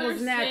ones that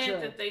was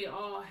natural. Said that they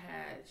all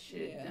had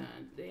shit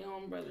done. Their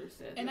own brother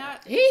said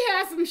that. He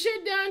had some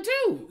shit done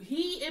too.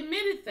 He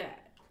admitted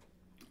that.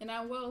 And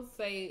I will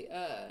say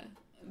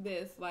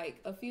this,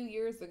 like a few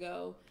years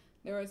ago,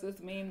 there was this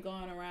meme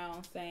going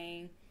around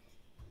saying,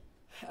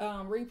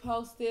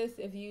 repost this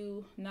if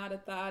you not a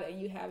thought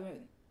and you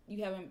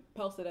haven't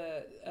posted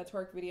a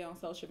twerk video on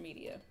social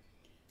media.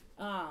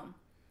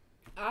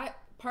 I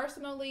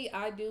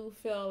do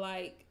feel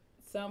like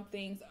some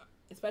things,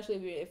 especially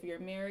if you're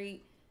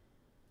married,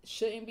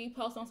 shouldn't be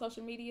posted on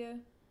social media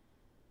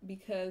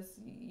because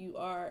you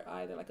are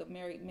either like a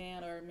married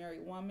man or a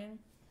married woman.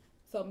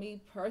 So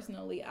me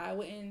personally, I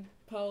wouldn't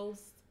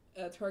post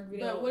a twerk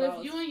video. But what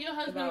if you and your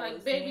husband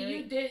like,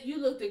 baby, you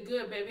looked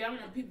good, baby. I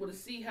want people to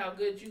see how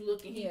good you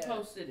look, and he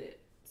posted it.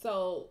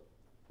 So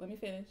let me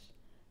finish.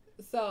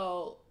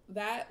 So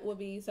that would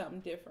be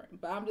something different.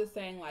 But I'm just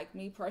saying, like,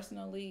 me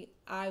personally,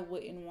 I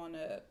wouldn't want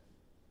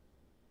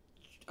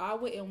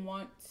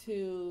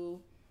to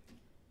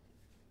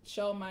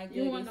show my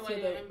goodies You want the to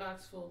way the your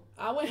inbox full.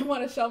 I wouldn't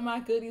want to show my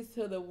goodies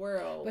to the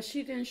world. But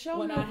she didn't show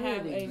when no I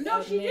have goodies.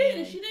 No, she man.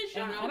 didn't. She didn't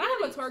show no And I have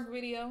goodies. a twerk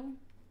video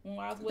when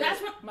I was with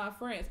That's what- my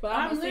friends. But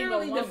I'm a single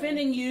literally woman.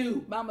 defending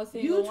you. I'm a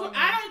single woman.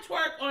 I don't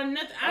twerk on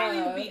nothing. I don't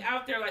even be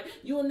out there like,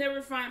 you will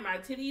never find my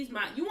titties.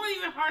 You won't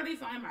even hardly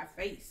find my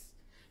face.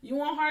 You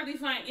won't hardly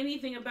find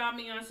anything about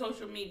me on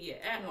social media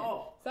at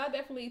all. So I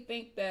definitely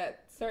think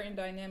that certain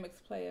dynamics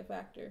play a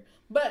factor.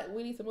 But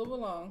we need to move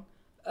along.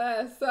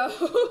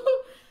 So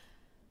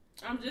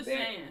I'm just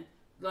saying.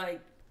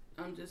 Like,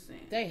 I'm just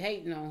saying. They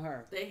hating on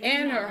her. They hating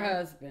and on her her.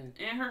 husband.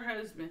 And her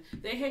husband.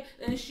 They hate,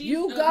 and she's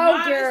You go,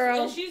 modest,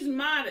 girl. And she's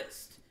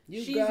modest.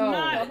 She's go.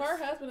 modest. Well,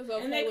 her husband is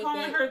okay and they with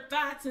calling it. her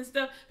thoughts and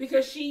stuff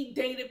because she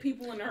dated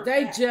people in her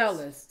They past.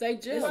 jealous. They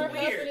If jealous. her weird.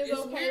 husband is It's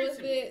okay weird with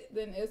to me. it,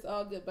 then it's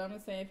all good. But I'm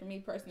just saying, for me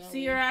personally,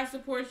 Sierra, I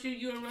support you.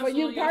 You and Russell. For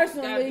you y'all got a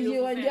personally, you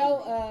beautiful and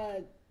family.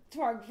 your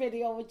twerk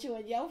video with you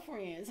and your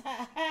friends.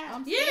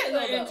 I'm Yeah,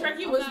 single, and though.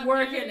 Turkey I'm was not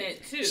working married.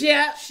 it too.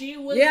 Yeah. She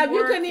was. Yeah,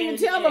 you couldn't even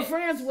working tell the it.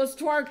 friends was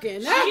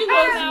twerking. She I'm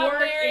was not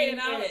working married,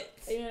 and I- it.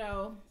 You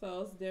know,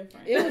 so it's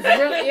different.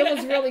 It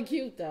was really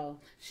cute though.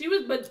 She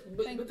was, but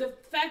the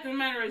fact of the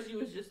matter is, you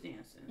was just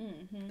dancing.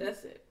 Mm-hmm.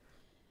 That's it.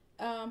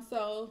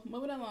 So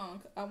moving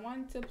along, I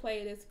wanted to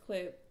play this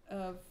clip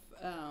of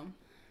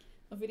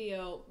a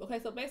video. Okay,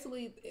 so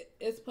basically,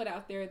 it's put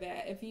out there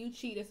that if you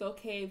cheat, it's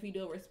okay if you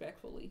do it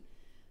respectfully.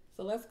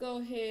 So let's go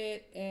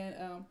ahead and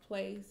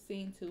play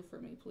scene 2 for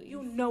me, please.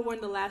 You know we're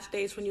in the last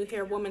days when you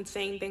hear women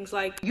saying things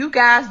like, You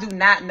guys do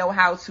not know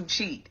how to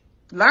cheat.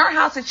 Learn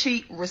how to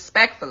cheat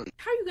respectfully.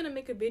 how are you going to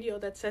make a video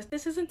that says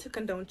this isn't to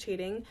condone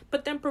cheating,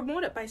 but then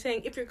promote it by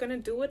saying if you're going to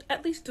do it,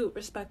 at least do it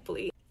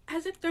respectfully?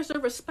 As if there's a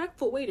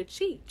respectful way to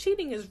cheat.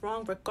 Cheating is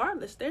wrong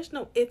regardless. There's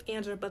no ifs,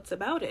 ands, or buts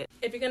about it.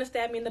 If you're going to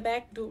stab me in the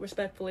back, do it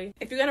respectfully.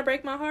 If you're going to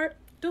break my heart,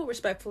 do it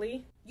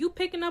respectfully. You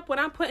picking up what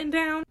I'm putting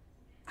down?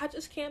 I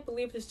just can't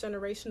believe this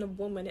generation of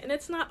women. And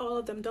it's not all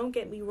of them, don't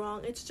get me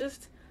wrong. It's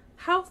just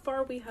how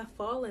far we have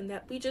fallen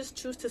that we just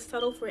choose to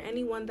settle for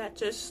anyone that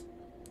just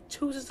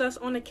chooses us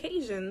on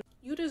occasion.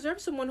 You deserve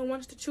someone who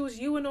wants to choose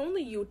you and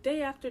only you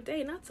day after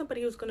day, not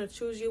somebody who's going to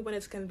choose you when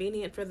it's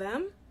convenient for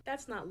them.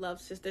 That's not love,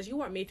 sisters. You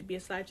weren't made to be a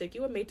side chick.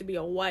 You were made to be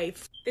a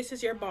wife. This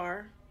is your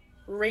bar.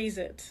 Raise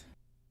it.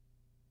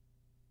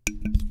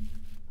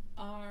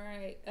 All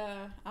right,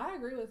 I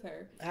agree with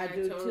her. I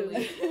do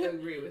totally too.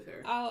 agree with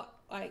her.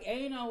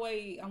 Ain't no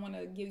way I want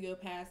to give you a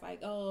pass. Like,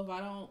 oh, if I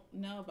don't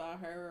know about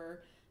her,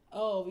 or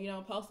oh, if you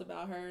don't post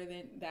about her,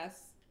 then that's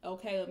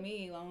okay with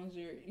me as long as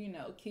you're,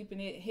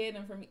 keeping it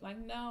hidden from me. Like,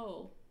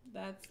 no,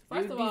 that's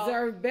You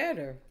deserve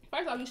better.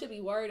 First of all, you should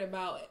be worried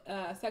about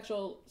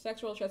sexual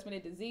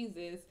transmitted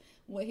diseases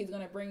what he's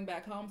gonna bring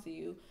back home to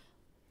you.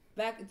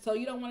 So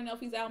you don't want to know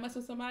if he's out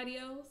messing with somebody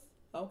else?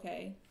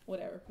 Okay,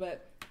 whatever.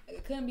 But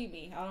it couldn't be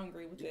me. I don't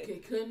agree with it.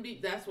 It couldn't be.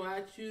 That's why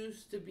I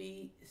choose to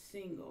be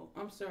single.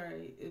 I'm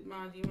sorry,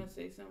 Mom. Do you want to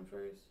say something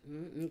first?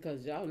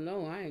 Because y'all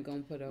know I ain't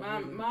gonna put up.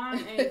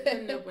 Mom ain't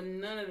putting up with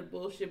none of the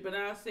bullshit. But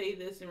I'll say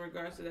this in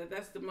regards to that.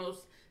 That's the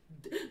most.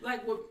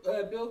 Like what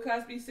Bill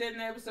Cosby said in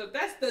the episode,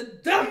 that's the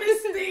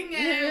dumbest thing I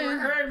ever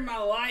heard in my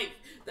life.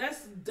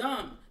 That's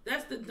dumb.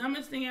 That's the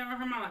dumbest thing I ever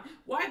heard in my life.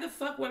 Why the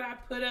fuck would I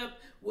put up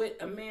with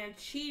a man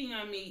cheating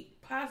on me,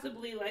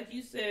 possibly, like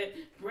you said,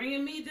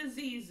 bringing me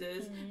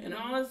diseases and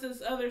all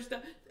this other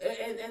stuff,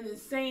 and then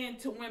saying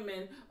to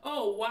women,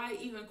 oh, why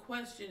even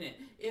question it?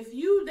 If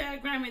you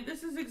that grimy,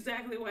 this is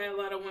exactly why a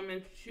lot of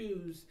women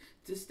choose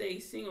to stay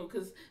single,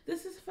 because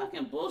this is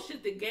fucking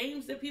bullshit. The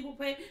games that people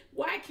play,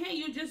 why can't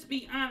you just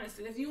be honest?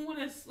 And if you want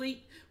to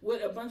sleep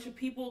with a bunch of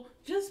people,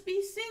 just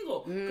be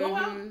single. Go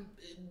out,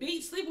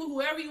 sleep with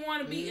whoever you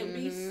want to be, and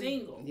be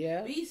single.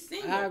 Yeah, be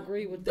single. I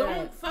agree with Don't that.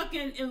 Don't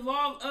fucking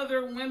involve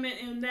other women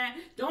in that.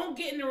 Don't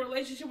get in a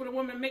relationship with a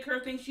woman and make her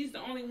think she's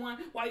the only one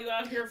while you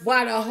out here.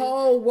 Why the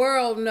whole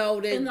world know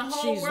that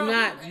she's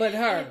not but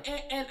her.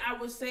 And I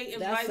would say,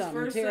 and That's vice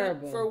versa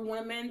terrible. for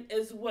women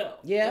as well.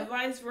 Yeah. And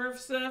vice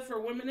versa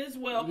for women as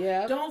well.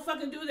 Yeah. Don't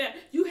fucking do that.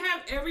 You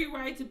have every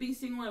right to be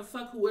single and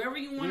fuck whoever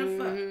you want to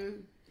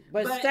fuck.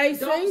 But stay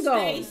single.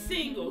 Stay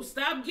single.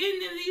 Stop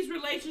getting in these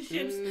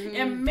relationships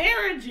and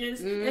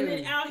marriages and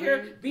then out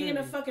here being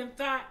a fucking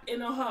thought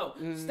in a hoe.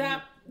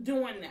 Stop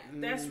doing that.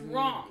 That's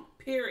wrong.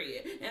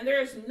 Period. And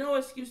there is no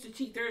excuse to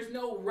cheat. There is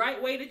no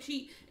right way to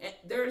cheat.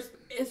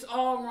 It's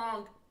all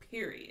wrong.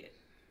 Period.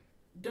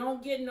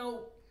 Don't get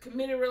no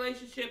committed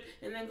relationship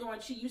and then go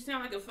and cheat. You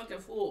sound like a fucking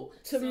fool.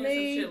 To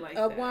me, some shit like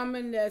a that.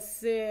 woman that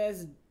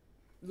says,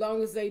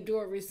 long as they do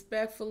it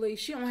respectfully,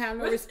 she don't have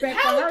no respect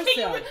for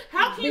herself.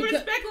 How can you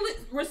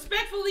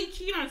respectfully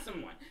cheat on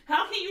someone?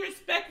 How can you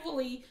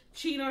respectfully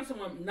cheat on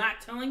someone? Not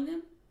telling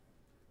them?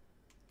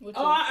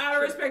 Out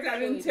of respect, I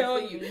didn't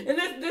tell you. And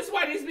this is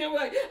why these people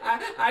like,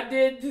 I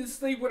did just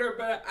sleep with her,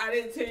 but I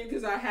didn't tell you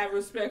because I have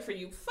respect for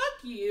you.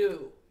 Fuck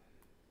you.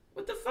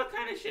 What the fuck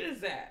kind of shit is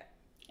that?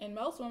 And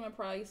most women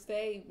probably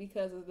stay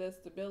because of the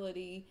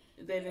stability.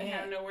 They didn't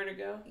have nowhere to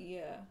go.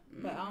 Yeah,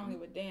 but I don't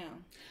give a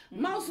damn.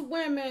 Most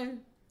women,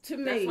 to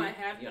me, that's why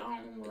have your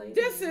own. Lady.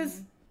 This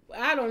is,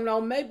 I don't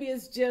know. Maybe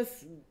it's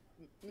just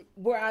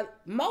where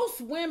most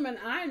women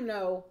I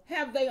know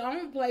have their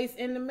own place,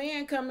 and the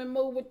man come and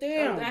move with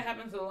them. Oh, that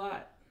happens a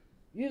lot.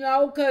 You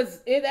know,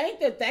 because it ain't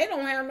that they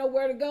don't have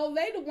nowhere to go.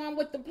 They the one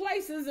with the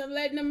places and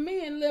letting the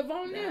men live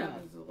on them. That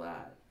happens a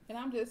lot. And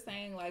I'm just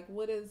saying, like,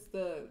 what is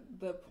the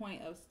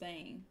point of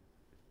staying?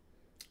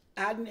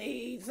 I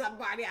need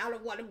somebody. I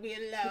don't want to be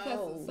alone.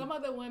 Because some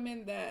of the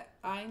women that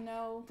I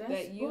know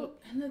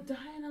and the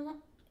dying alone.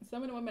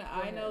 Some of the women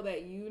I know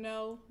that you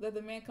know that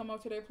the men come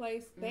up to their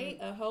place, they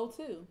a hoe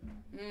too.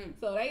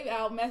 So they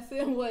out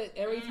messing with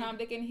every time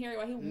they can hear it.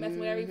 Like he messing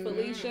with every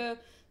Felicia,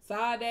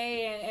 Sade,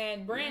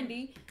 and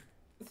Brandy.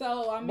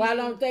 So I mean, why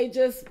don't they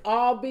just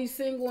all be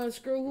single and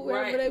screw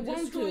whoever they want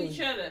to? Screw each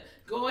other.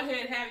 Go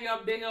ahead, have your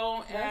big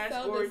old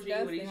ass orgy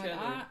with each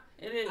other.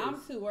 It is. I'm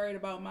too worried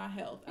about my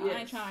health. Yes. I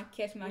ain't trying to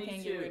catch what I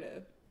can't get rid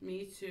of.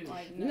 Me too.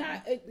 Like,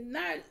 no.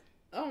 Not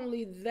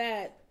only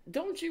that.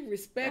 Don't you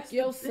respect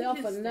yourself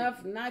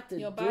enough not to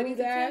your do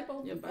that?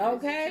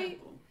 Okay.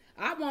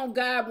 I want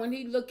God when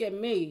He look at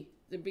me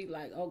to be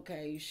like,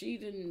 okay, she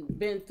done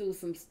been through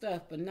some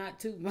stuff, but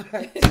not too much.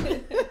 Like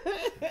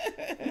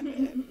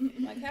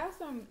have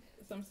some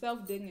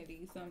self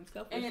dignity, some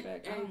self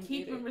respect, and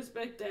keep and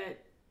respect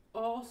that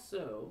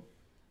also.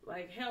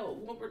 Like hell,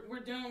 what we're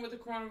dealing with the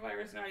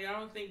coronavirus now.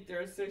 Y'all don't think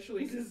they're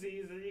sexually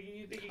diseased?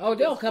 You think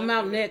they'll come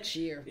out next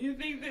year. You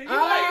think they? They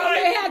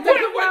had the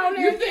corona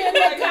and then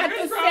they got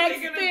the sex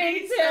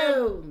thing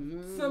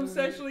too. Some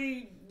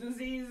sexually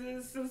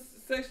diseases,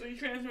 sexually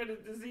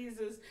transmitted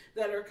diseases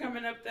that are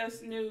coming up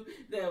that's new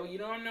that you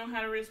don't know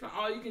how to respond.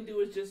 All you can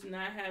do is just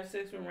not have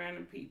sex with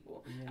random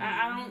people.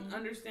 I don't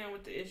understand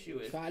what the issue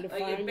is. Try to like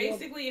find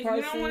basically, if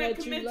you don't want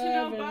to commit to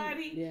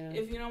nobody,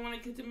 if you don't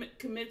want to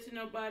commit to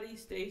nobody,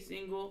 stay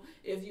single.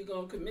 If you're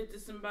gonna commit to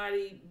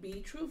somebody,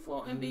 be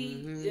truthful and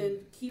and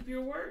keep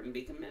your word and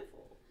be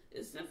commitful.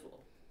 It's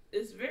simple.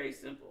 It's very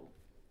simple.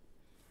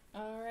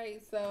 All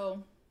right,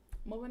 so.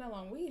 Moving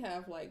along, we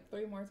have like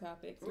 3 more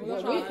topics. We're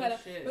gonna try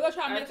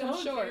to make them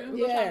short.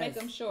 We're gonna try to make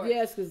them short.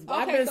 Yes, because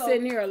I've been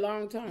sitting here a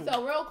long time.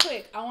 So real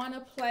quick, I want to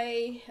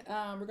play.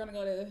 We're gonna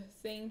go to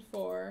scene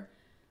 4.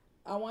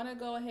 I want to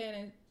go ahead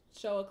and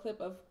show a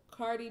clip of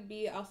Cardi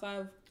B outside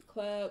of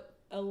Club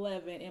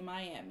 11 in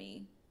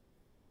Miami.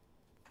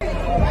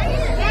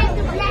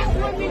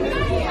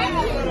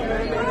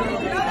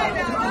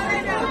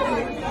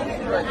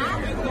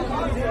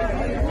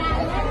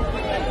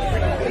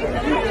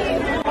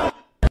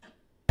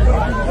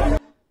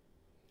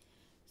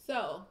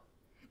 So,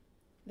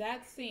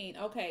 that scene,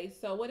 okay,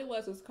 so what it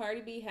was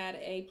Cardi B had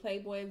a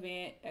Playboy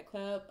event at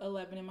Club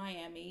 11 in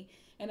Miami,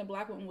 and a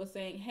black woman was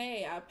saying,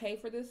 hey, I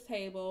paid for this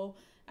table,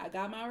 I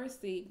got my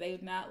receipt, they're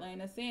not letting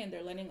us in,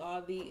 they're letting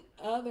all the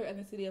other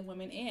ethnicity of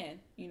women in,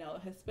 you know,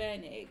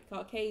 Hispanic,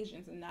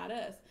 Caucasians, and not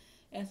us.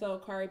 And so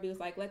Cardi B was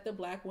like, let the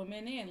black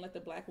women in, let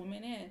the black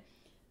women in.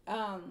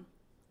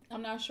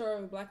 I'm not sure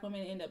if black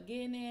women end up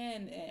getting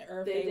in,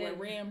 or if they were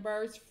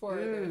reimbursed for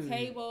their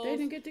tables. They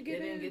didn't get to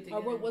get in. Or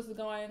what was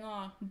going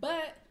on.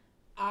 But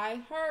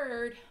I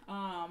heard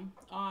on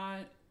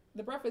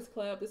the Breakfast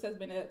Club, this has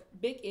been a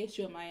big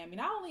issue in Miami.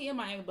 Not only in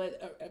Miami,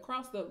 but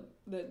across the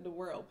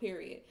world,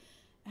 period.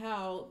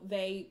 How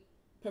they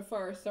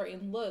prefer a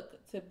certain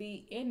look to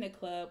be in the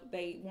club.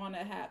 They want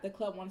to have, the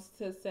club wants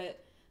to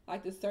set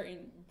like this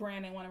certain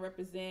brand they want to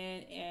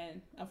represent. And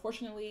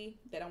unfortunately,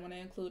 they don't want to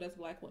include us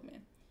black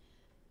women.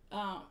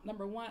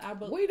 Number one, I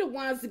believe we the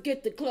ones to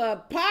get the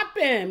club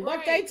popping. Right.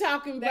 What they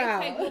talking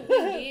about? They take what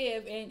we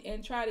give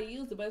and try to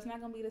use it, but it's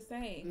not gonna be the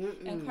same.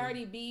 And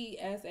Cardi B,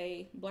 as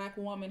a black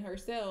woman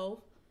herself,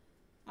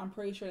 I'm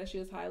pretty sure that she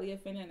was highly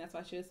offended, and that's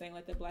why she was saying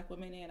let the black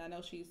women in. I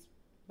know she's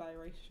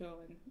biracial,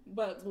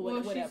 but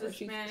whatever.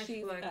 She's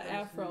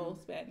Afro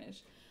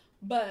Spanish,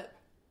 but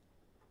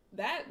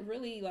that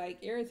really like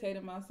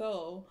irritated my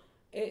soul.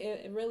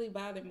 It really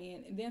bothered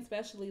me, and then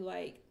especially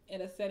like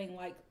in a setting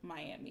like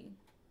Miami.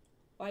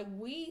 Like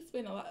we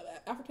spend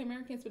African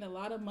Americans spend a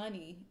lot of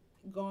money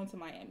going to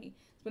Miami.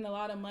 Spend a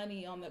lot of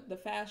money on the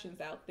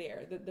fashions out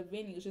there, the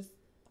venues. Just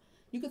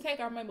you could take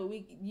our money, but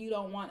you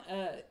don't want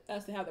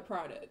us to have the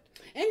product.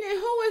 And then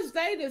who is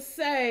they to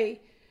say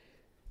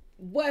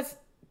what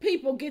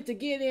people get to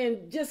get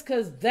in just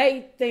because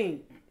they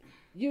think?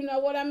 You know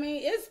what I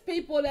mean? It's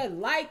people that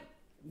like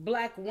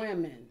black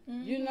women.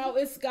 You know,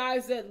 it's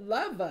guys that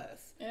love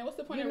us. And what's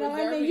the point of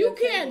reserving? I mean, you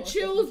can't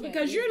choose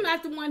because you're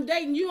not the one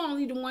dating. You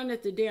only the one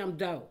at the damn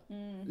door.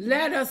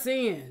 Let us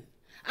in.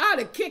 I'd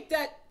have kicked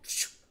that.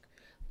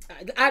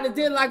 I'd have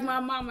did like my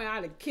mama.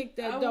 I'd have kicked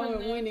that door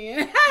and went in.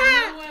 You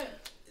know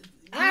what?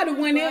 I'd have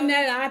went in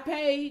that I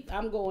paid.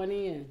 I'm going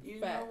in.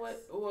 You know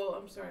what? Well,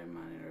 I'm sorry,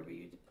 Monica,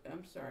 but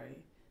I'm sorry.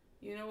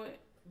 You know what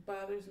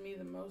bothers me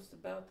the most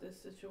about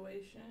this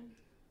situation?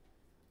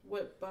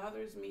 What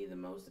bothers me the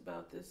most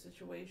about this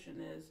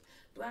situation is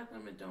black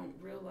women don't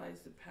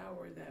realize the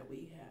power that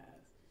we have.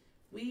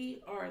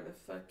 We are the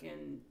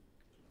fucking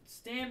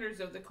standards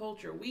of the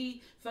culture.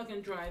 We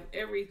fucking drive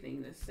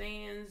everything. The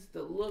sayings,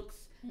 the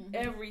looks,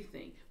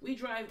 everything. We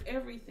drive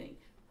everything.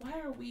 Why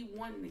are we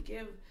wanting to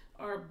give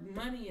our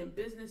money and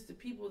business to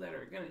people that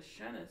are going to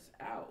shun us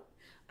out?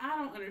 I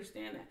don't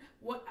understand that.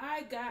 What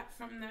I got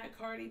from that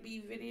Cardi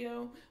B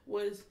video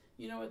was,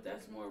 you know what,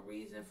 that's more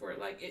reason for it.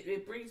 Like,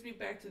 it brings me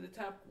back to the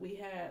topic we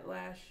had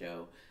last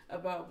show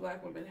about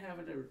black women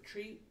having a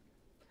retreat.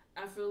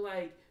 I feel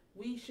like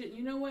we should,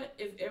 you know what,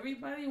 if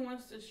everybody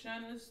wants to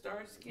shun us,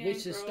 dark skin, we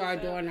should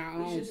start doing our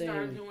own thing. We should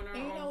start doing our own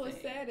thing. And you know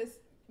what's sad is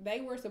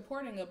they were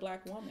supporting a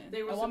black woman.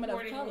 They were a woman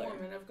supporting of color. a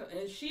woman of color.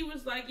 And she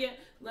was like, yeah,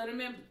 let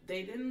them in.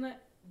 They didn't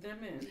let them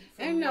in.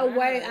 Ain't no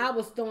way I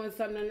was doing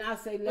something and I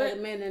say let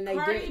them in and they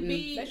Cardi didn't.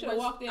 B they should have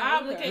walked in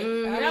obligated.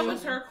 with her. That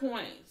was her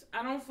coins.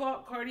 I don't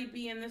fault Cardi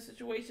B in this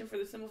situation for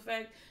the simple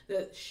fact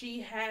that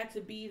she had to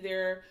be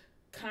there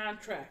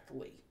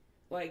contractually.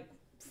 Like,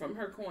 from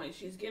her coins.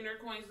 She's getting her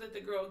coins. Let the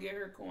girl get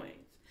her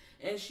coins.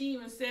 And she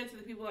even said to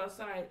the people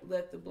outside,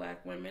 let the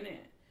black women in.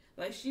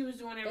 Like, she was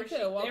doing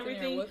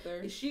everything. With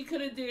her. She could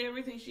have did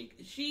everything.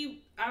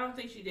 She I don't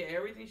think she did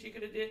everything she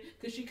could have did.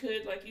 Because she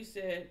could, like you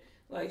said,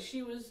 like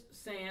she was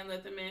saying,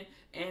 let them in.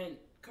 And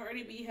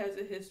Cardi B has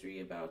a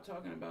history about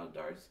talking about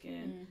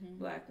dark-skinned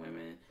black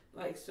women.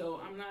 Like, so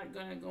I'm not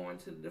going to go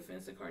into the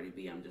defense of Cardi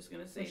B. I'm just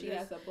going to say she this.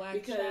 has a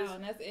black child,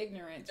 and that's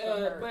ignorance from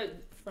her.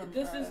 But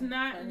this is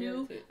not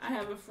new. Heritage. I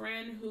have a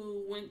friend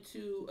who went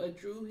to a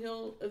Drew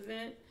Hill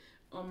event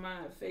on my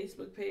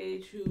Facebook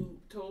page who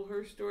told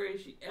her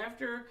story.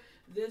 After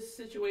this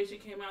situation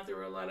came out, there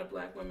were a lot of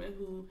black women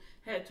who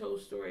had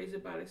told stories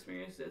about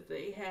experiences that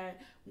they had.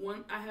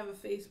 I have a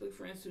Facebook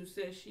friend who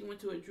says she went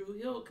to a Drew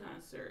Hill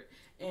concert,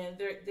 and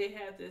they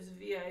had this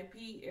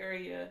VIP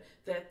area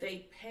that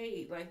they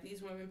paid. Like,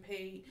 these women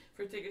paid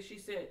for tickets. She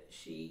said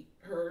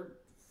her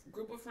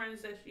group of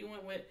friends that she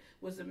went with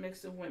was a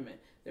mix of women.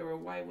 There were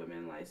white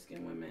women,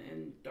 light-skinned women,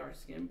 and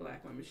dark-skinned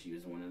black women. She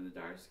was one of the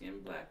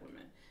dark-skinned black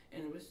women,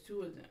 and it was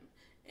two of them.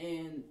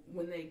 And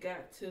when they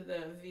got to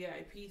the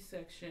VIP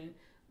section,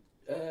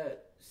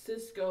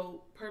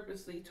 Cisco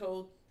purposely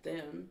told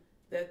them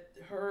that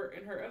her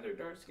and her other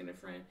dark-skinned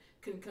friend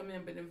couldn't come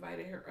in, but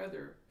invited her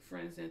other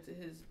friends into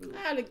his booth.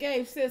 I'd have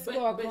gave Cisco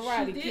a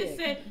karate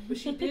kick. But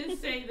she did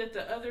say that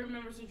the other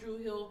members of Drew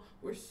Hill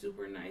were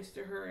super nice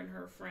to her and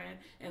her friend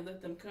and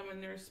let them come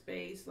in their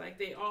space. Like,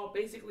 they all,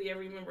 basically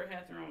every member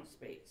had their own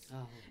space.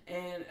 Oh.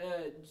 And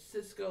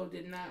Cisco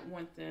did not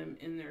want them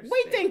in their space.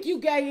 We think you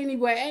gay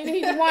anyway. Ain't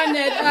he the one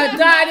that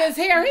dyed his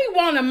hair? He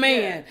want a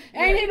man.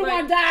 Yeah. Ain't he the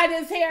one dyed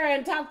his hair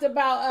and talked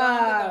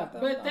about...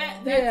 but that's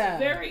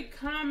very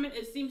common.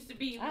 It seems to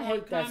be more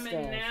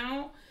common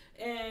now.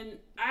 And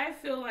I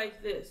feel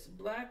like this,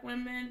 black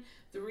women,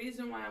 the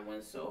reason why I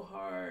went so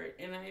hard,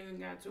 and I even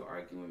got to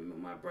arguing with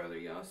my brother,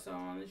 y'all saw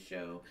on the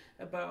show,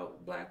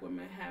 about black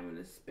women having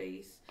a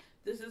space.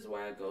 This is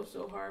why I go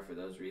so hard for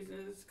those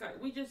reasons.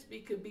 We just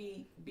could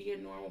be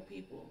being normal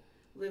people,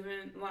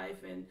 living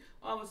life, and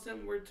all of a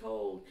sudden we're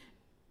told,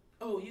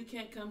 oh, you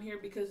can't come here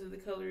because of the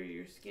color of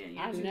your skin.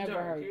 You're too never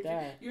dark. heard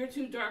that. You're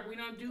too dark. We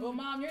don't do. Well,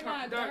 Mom, you're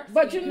not dark.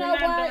 But you know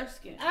what?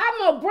 I'm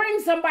gonna bring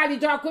somebody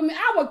dark with me.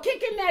 I would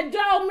kick in that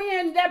door, me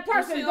and that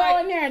person go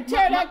in there and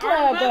tear that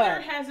club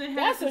up.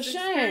 That's a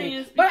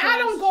shame. But I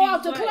don't go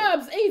out to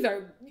clubs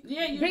either.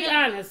 Yeah, be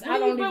honest. I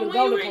don't even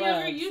go to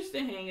clubs. You used to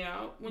hang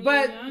out,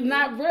 but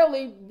not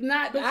really.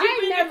 Not. I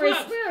ain't never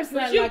experienced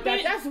nothing like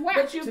that. That's whack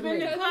to me. But you've been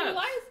to clubs.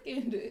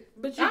 Light-skinned.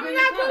 I'm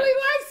not really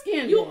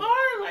light-skinned. You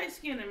are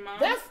light-skinned, Mom.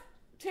 That's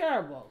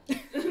terrible.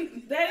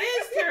 That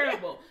is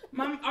terrible.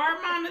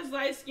 Our mom is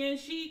light skinned.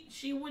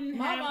 She wouldn't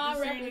my have mom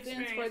the same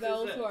represents for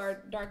those who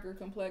are darker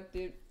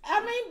complected.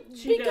 I mean,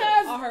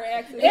 because all her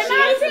exes. And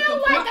I feel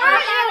like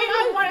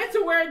I wanted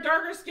to wear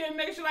darker skin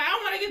makeup. Like,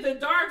 I want to get the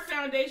dark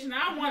foundation.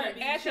 I want to be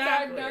chocolate.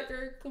 Are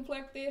darker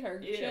complected. Her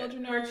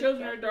children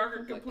are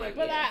darker complected.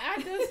 But I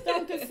just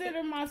don't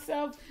consider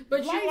myself.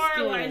 But light you are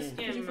skin. light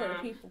skinned. You for the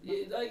people.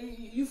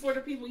 You for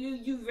the people.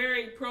 You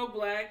very pro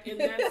black, and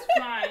that's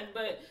fine.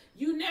 But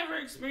you never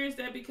experienced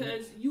that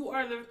because you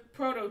are the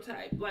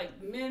prototype.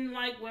 Like, men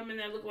like women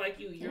that look like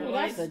you. You're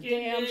light skinned. That's a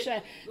damn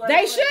shame.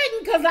 They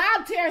shouldn't, because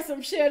I'll tear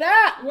some shit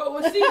up.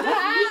 Well, see,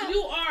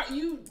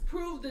 you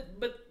proved it,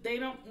 but they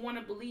don't want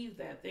to believe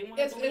that. They want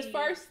to believe. It's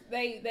first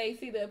they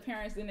see the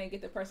appearance, then they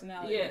get the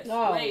personality. Yes,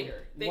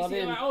 later they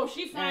see like, oh,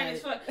 she fine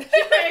as fuck. She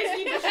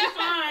crazy, but she's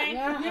fine.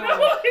 You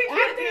know,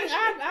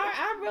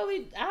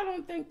 I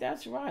don't think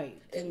that's right.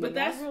 But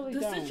that's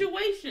the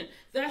situation.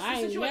 That's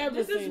the situation.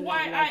 This is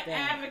why I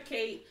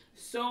advocate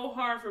so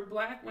hard for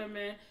black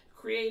women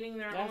creating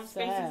their own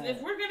spaces. Sad.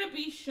 If we're gonna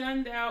be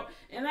shunned out,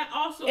 and I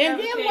also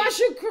then once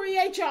you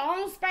create your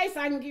own space,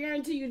 I can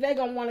guarantee you they're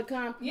gonna want to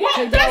come. Yeah,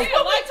 that's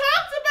what we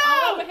talked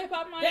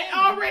about. That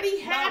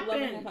already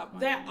happened.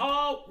 That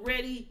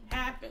already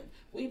happened.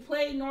 We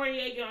played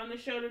Noriega on the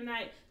show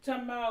tonight,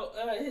 talking about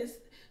his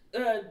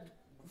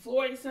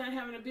Floyd's son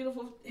having a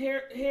beautiful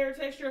hair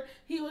texture.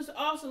 He was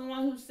also the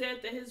one who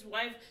said that his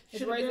wife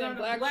should have been on a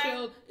black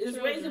is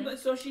raising black,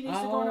 so she needs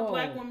to go on a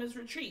black woman's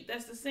retreat.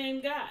 That's the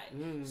same guy.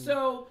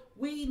 So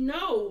we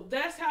know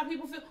that's how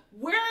people feel.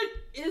 Where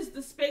is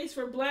the space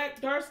for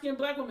dark-skinned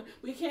black women?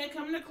 We can't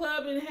come to the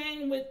club and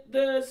hang with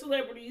the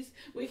celebrities.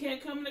 We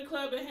can't come to the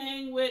club and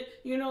hang with,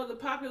 the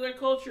popular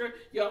culture.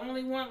 You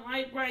only want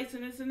light brights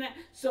and this and that.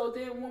 So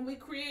then when we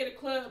create a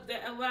club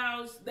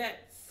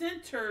that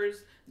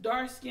centers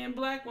dark-skinned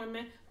black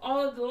women,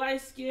 all of the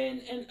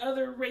light-skinned and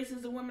other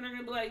races of women are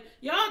going to be like,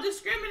 y'all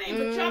discriminate,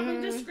 but y'all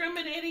been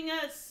discriminating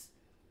us.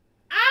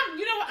 I'm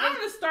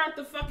going to start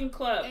the fucking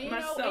club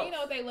myself. And you know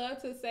what they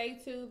love to say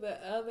to the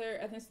other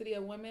ethnicity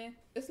of women?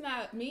 It's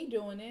not me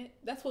doing it.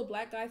 That's what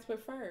black guys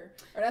prefer.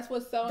 Or that's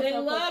what so-and-so They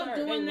love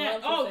prefer. doing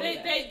that.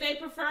 They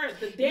prefer it.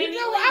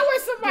 I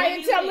wish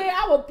somebody tell me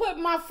I would put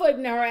my foot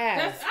in her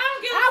ass.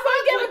 I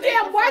wouldn't give a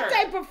damn what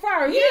they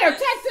prefer. Here,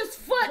 take this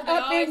foot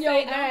up in your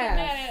ass. They're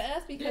mad at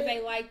us because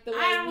they like the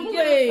way we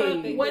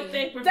give what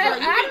they prefer. I'm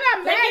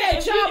not mad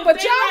at y'all,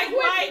 but y'all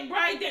like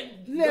bright,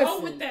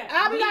 go with that.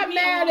 I'm not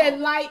mad at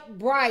light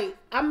bright.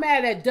 I'm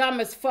mad at dumb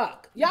as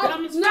fuck. Y'all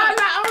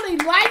not only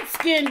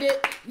light-skinned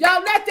it,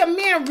 y'all let the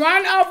men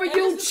run over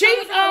you,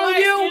 cheat on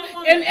you,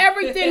 and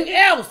everything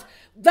else.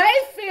 They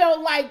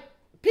feel like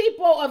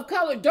people of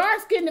color,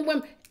 dark-skinned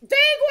women, they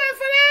ain't going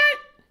for that.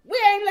 We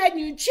ain't letting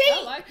you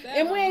cheat,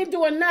 and we ain't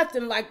doing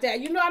nothing like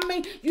that. You know what I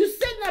mean? You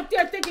sitting up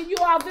there thinking you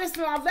all this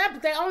and all that,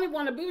 but they only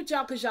want to be with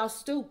y'all because y'all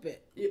stupid.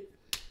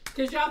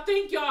 Because y'all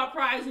think y'all are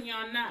prize and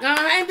y'all not.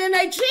 And then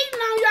they cheating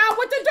on y'all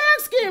with the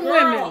dark-skinned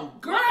women.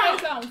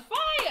 Girl's on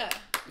fire.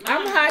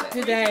 I'm hot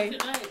today.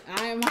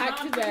 I am hot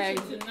today.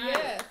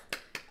 Yes.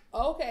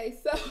 Okay,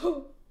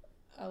 so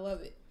I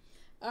love it.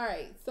 All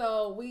right,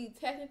 so we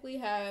technically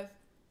have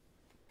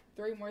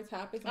 3 more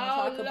topics. I'm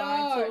going to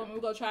combine 2 and we're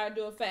going to try to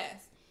do it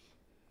fast.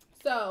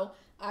 So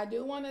I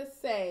do want to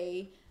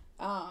say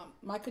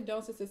my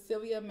condolences to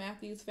Sylvia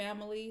Matthew's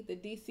family, the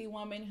DC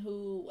woman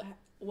who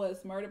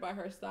was murdered by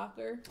her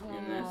stalker.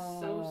 And that's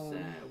so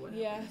sad.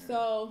 Yeah,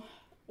 so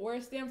where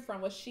it stemmed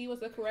from was she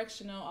was a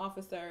correctional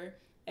officer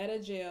at a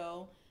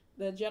jail.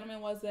 The gentleman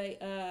was the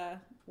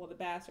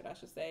bastard, I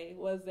should say,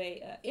 was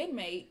a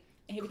inmate,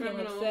 and he became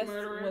obsessed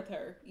with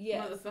her.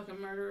 Yes. Motherfucking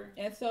murderer.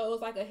 And so it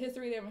was like a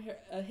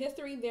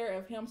history there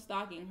of him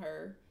stalking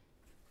her.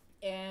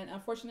 And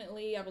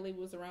unfortunately, I believe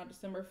it was around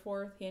December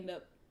 4th, he ended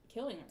up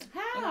killing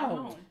her.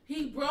 How?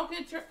 He broke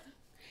it.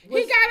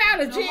 He got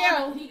out of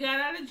jail. He got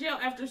out of jail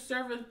after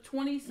serving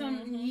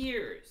 20-something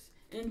years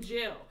in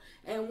jail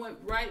and went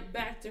right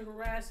back to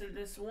harassing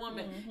this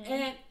woman.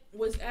 And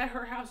was at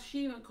her house.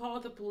 She even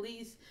called the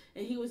police,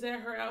 and he was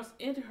at her house,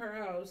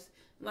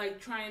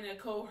 like trying to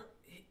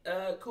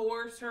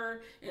coerce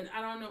her. And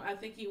I don't know. I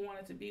think he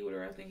wanted to be with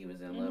her. I think he was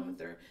in love with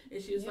her.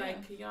 And she was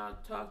like, "Can y'all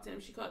talk to him?"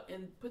 She called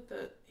and put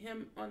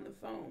him on the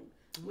phone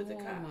with the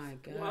cops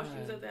while she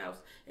was at the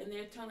house, and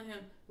they're telling him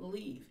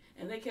leave.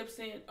 And they kept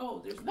saying,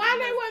 there's why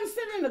they wasn't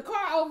sitting in the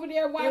car over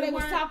there while they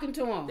was talking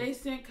to him? They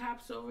sent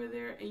cops over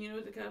there, and you know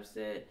what the cops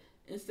said?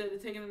 Instead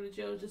of taking him to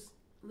jail, just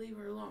leave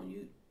her alone.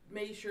 You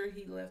made sure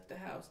he left the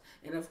house.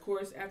 And of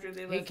course, after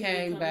they left, he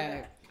came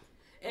back.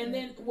 And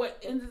then what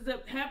ended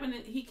up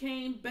happening, he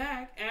came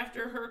back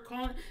after her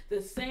calling.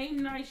 The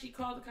same night she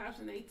called the cops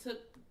and they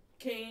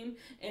came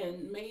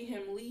and made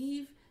him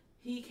leave.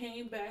 He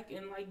came back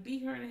and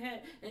beat her in the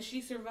head, and she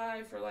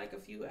survived for a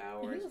few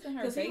hours. He was in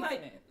her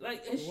basement.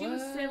 And she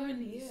was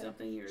 70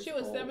 something years old. She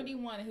was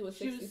 71 and he was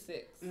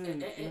 66.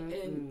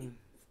 And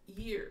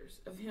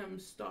years of him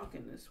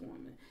stalking this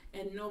woman,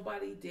 and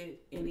nobody did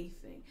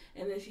anything.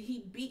 And then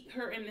he beat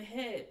her in the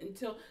head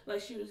until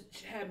she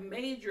had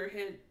major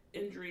head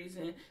injuries,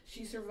 and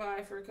she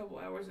survived for a couple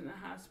hours in the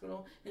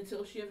hospital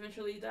until she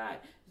eventually died.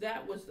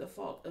 That was the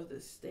fault of the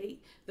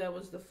state. That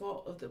was the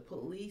fault of the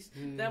police.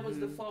 That was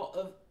the fault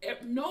of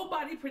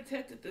nobody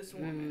protected this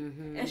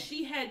woman. And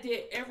she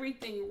did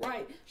everything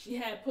right. She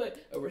had put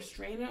a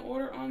restraining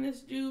order on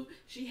this dude.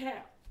 She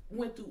had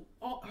went through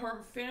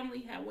her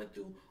family had went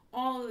through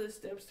all of the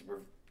steps to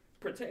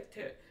protect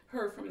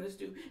her from this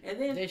dude. And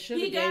then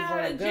he got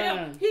out of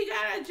jail. He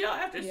got out of jail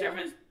after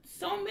serving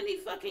so many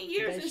fucking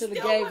years. They should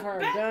have gave her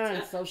a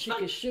gun so she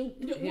could shoot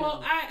him.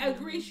 Well, I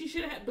agree she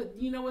should have. But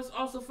you know what's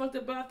also fucked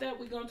about that?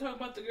 We're going to talk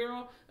about the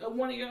girl,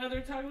 one of your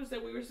other topics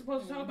that we were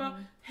supposed to talk about.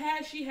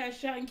 Had she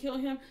shot and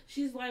killed him,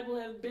 she's liable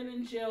to have been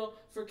in jail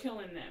for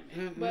killing that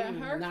man. But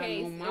in her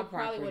case, it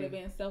probably would have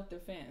been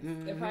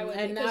self-defense. It probably would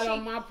and not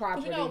on my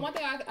property. You know, one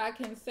thing I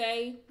can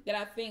say that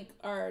I think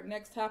our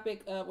next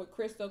topic with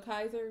Chrystul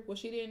Kizer, what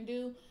she didn't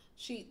do,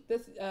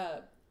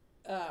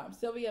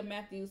 Sylvia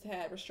Matthews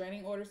had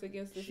restraining orders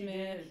against this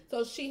man.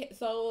 So it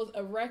was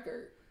a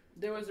record.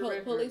 There was a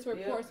record. Police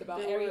reports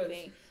about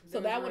everything. So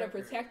that would have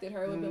protected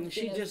her.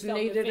 She just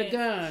needed a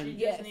gun. She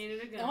just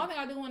needed a gun. And one thing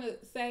I do want to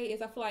say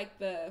is I feel like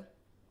the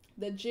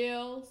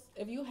jails,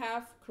 if you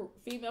have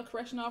female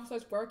correctional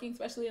officers working,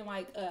 especially in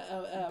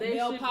a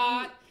male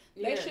pod,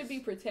 They should be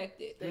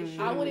protected.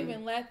 Mm-hmm. I wouldn't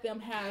even let them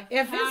have.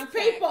 If his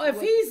people, if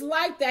he's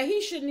like that,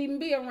 he shouldn't even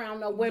be around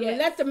no women. Yes.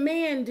 Let the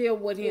men deal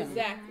with him.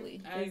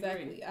 Exactly. I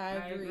Exactly.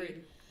 I agree.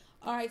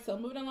 All right. So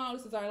moving along,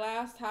 this is our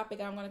last topic.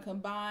 I'm going to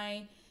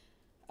combine.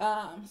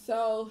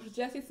 So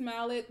Jesse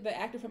Smollett, the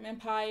actor from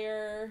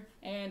Empire,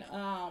 and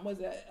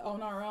was it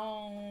On Our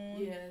Own?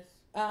 Yes.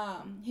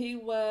 He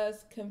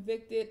was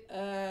convicted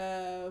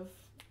of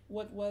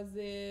what was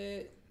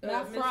it?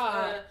 Not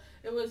fraud.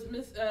 It was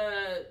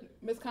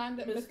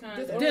misconduct.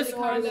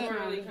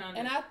 Disorderly conduct.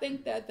 And I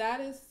think that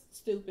is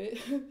stupid.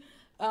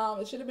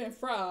 It should have been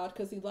fraud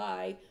because he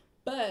lied.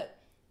 But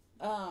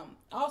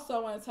also I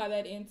want to tie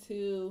that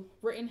into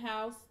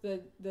Rittenhouse,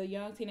 the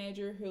young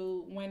teenager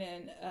who went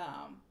and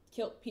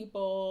killed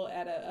people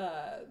at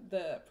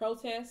the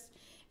protest,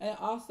 and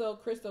also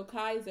Chrystul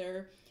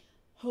Kizer,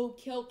 who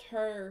killed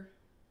her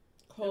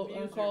quote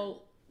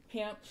unquote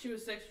pimp. She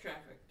was sex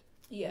trafficked.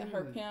 Yeah,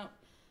 her pimp.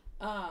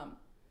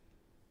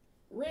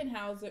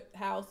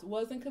 Rittenhouse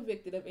wasn't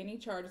convicted of any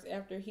charges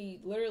after he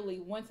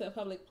literally went to a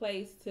public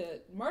place to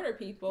murder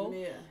people.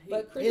 Yeah,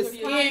 but his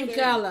skin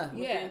color.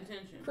 Yeah,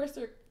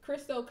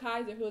 Chrystul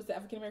Kizer, who is the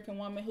African American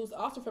woman who's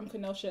also from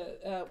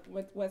Kenosha,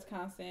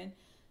 Wisconsin,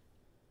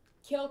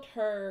 killed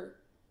her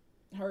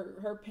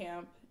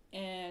pimp,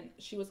 and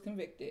she was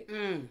convicted.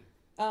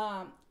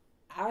 I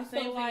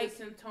feel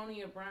like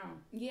Antonia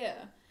Brown. Yeah,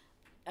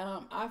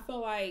 I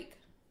feel like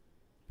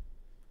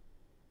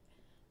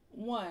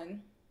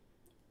one.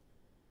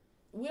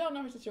 We don't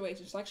know her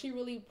situation. Like, she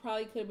really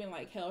probably could have been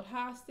like held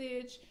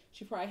hostage.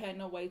 She probably had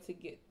no way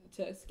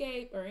to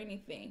escape or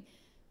anything.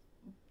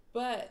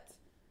 But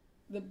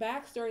the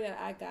backstory that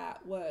I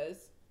got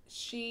was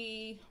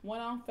she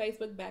went on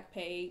Facebook back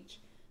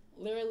page,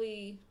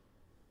 literally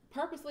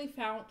purposely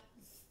found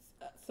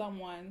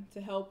someone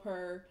to help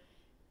her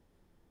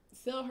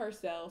sell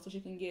herself so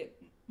she can get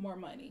more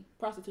money,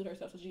 prostitute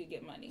herself so she could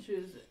get money. She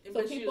was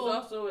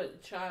also a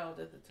child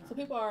at the time. So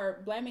people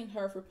are blaming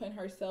her for putting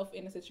herself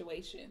in a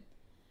situation.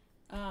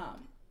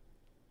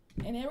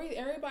 And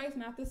everybody's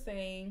not the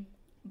same,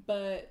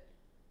 but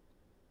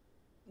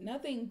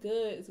nothing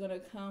good is going to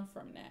come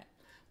from that.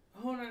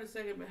 Hold on a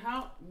second, but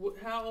how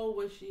old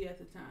was she at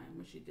the time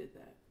when she did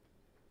that?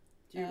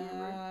 Do you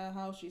remember?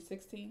 How old she?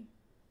 16?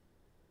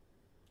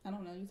 I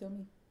don't know. You tell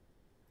me.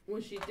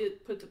 When she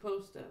did put the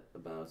post up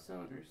about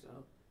selling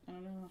herself. I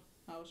don't know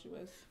how old she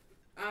was.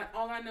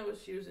 All I know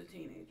is she was a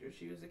teenager.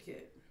 She was a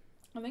kid.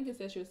 I think it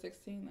said she was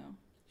 16 though.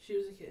 She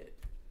was a kid.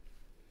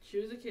 She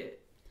was a kid.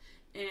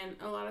 And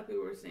a lot of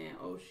people were saying,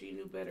 oh, she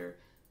knew better.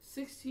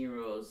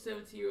 16-year-olds,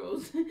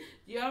 17-year-olds.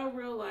 Y'all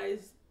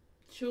realize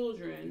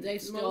children. They're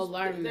still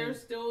learning. They're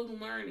still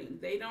learning.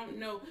 They don't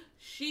know.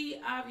 She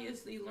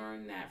obviously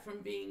learned that from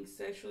being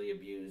sexually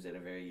abused at a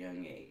very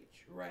young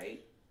age,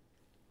 right?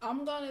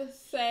 I'm going to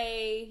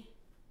say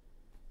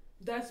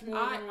that's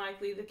more than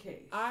likely the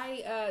case.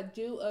 I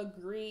do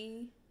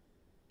agree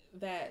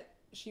that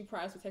she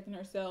probably was protecting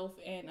herself,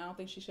 and I don't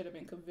think she should have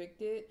been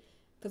convicted.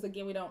 Because,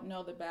 again, we don't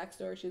know the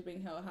backstory. She was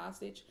being held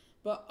hostage.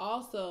 But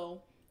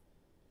also,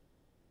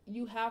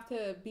 you have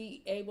to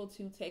be able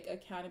to take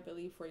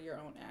accountability for your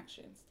own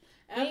actions.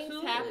 Absolutely.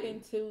 Things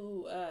happen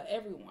to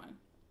everyone.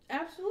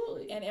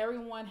 Absolutely. And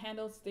everyone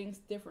handles things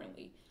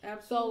differently.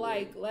 Absolutely. So,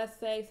 like, let's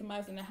say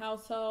somebody's in the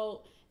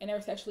household and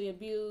they're sexually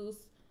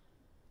abused.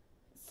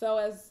 So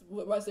as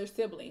was their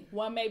sibling.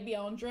 One may be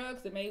on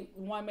drugs.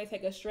 One may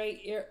take a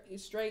straight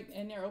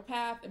and narrow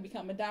path and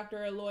become a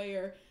doctor or a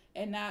lawyer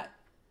and not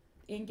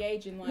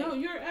engage in, like, no,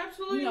 you're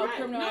absolutely right.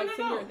 criminal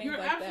activity or things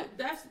like that.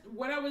 That's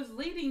what I was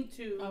leading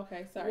to.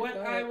 Okay, sorry. What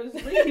go ahead. I was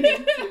leading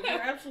to.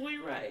 You're absolutely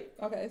right.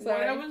 Okay,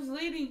 sorry. What I was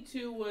leading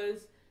to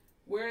was,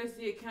 where is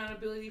the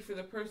accountability for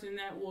the person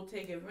that will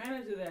take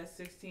advantage of that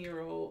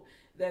 16-year-old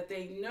that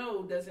they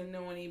know doesn't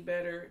know any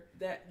better?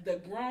 That the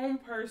grown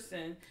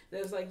person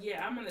that's like,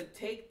 yeah, I'm gonna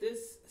take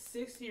this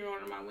 16-year-old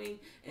under my wing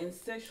and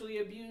sexually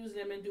abuse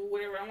them and do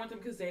whatever I want them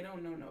because they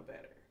don't know no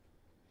better.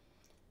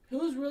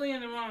 Who's really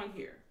in the wrong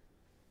here?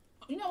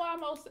 You know what I'm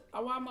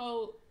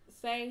gonna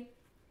say?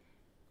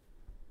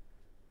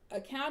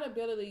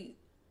 Accountability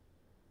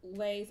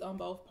lays on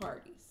both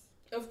parties.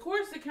 Of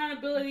course,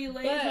 accountability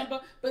lays on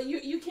both, but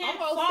you can't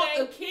fault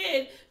a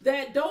kid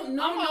that don't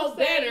know no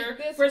better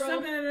for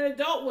something that an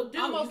adult will do.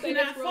 You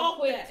cannot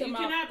fault that. You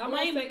cannot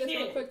blame the kid. I'm gonna say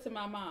this real quick to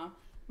my mom.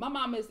 My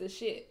mom is the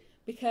shit.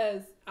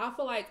 Because I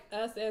feel like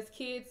us as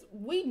kids,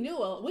 we knew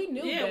better. We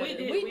knew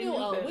a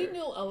lot. We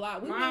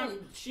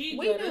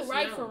knew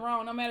right from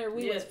wrong, no matter if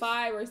we was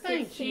 5 or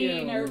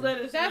 16 or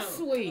that's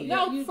sweet.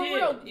 No, for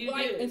real.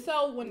 And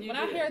so when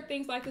I hear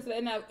things like this,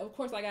 and of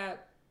course, like I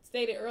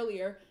stated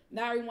earlier,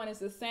 not everyone is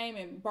the same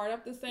and brought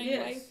up the same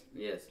way.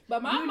 Yes.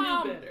 But my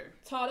mom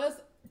taught us,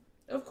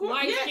 of course,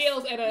 life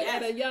skills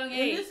at a young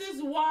age. And this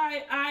is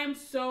why I'm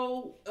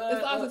so.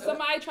 As long as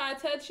somebody try to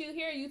touch you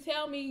here, you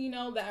tell me, you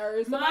know, that,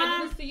 or somebody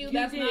do this to you,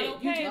 that's not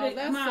okay. You did it.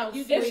 That's Mom, so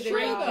it's true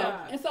though.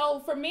 And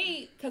so for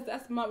me, because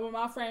that's my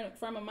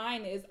frame of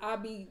mind is, I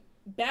be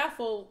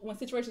baffled when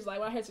situations like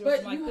when I hear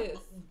situations like this.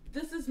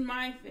 This is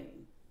my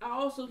thing. I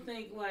also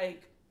think,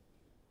 like,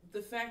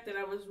 the fact that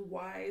I was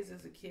wise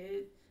as a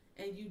kid,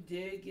 and you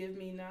did give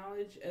me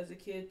knowledge as a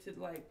kid to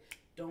like,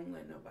 don't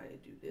let nobody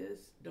do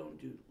this.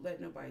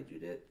 Let nobody do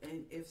that.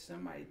 And if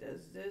somebody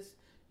does this,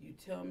 you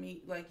tell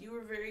me. Like, you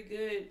were very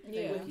good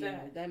with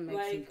that. That makes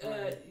like, me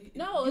cry.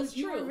 No, it's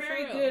true. You were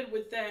very good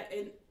with that,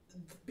 and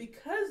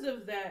because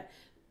of that,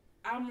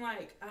 I'm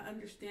like, I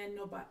understand.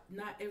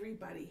 Not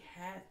everybody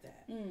had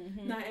that.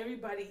 Mm-hmm. Not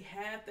everybody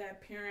had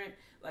that parent.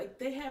 Like,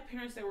 they had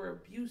parents that were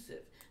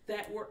abusive,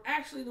 that were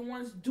actually the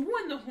ones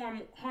doing the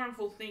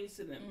harmful things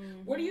to them.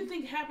 Mm-hmm. What do you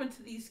think happened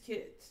to these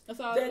kids? That's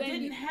all that I'm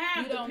saying. Didn't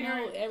have you don't the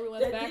parent, know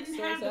everyone's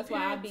backstory, so that's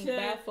why I'd be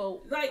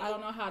baffled. Like, I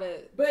don't know how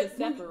to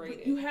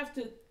separate it. You have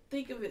to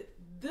think of it.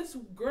 This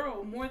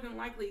girl more than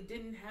likely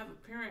didn't have a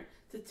parent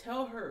to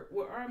tell her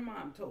what our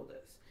mom told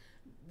us.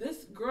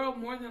 This girl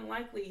more than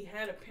likely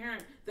had a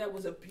parent that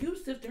was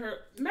abusive to her.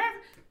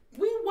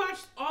 We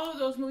watched all of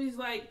those movies,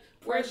 like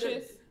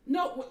Precious.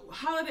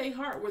 Holiday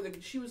Heart, where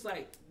she was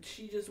like,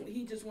 he just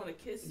want to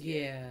kiss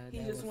you. Yeah, he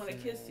just want to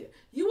kiss you.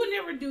 You would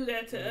never do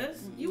that to us.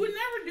 Mm-hmm. You would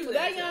never do but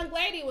that. That young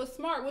lady was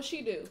smart. What'd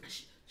she do?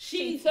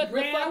 She took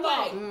ran the fuck away.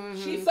 off.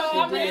 Mm-hmm. So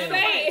I'm just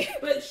saying.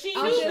 But she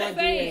knew that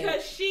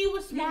because she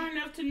was smart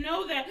enough to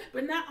know that.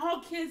 But not all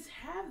kids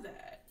have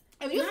that.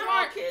 And you're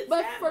smart,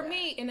 but for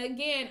me, and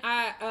again,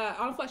 I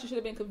don't feel like she should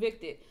have been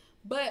convicted.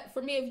 But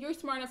for me, if you're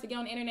smart enough to get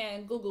on the internet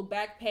and Google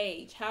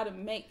Backpage, how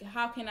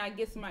can I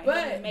get somebody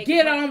to make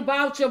get on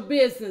about your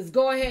business.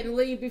 Go ahead and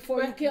leave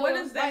before you kill What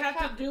them. does that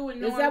have to do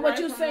with Is that what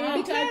you're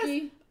saying,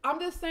 Tucky? I'm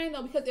just saying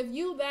though, because if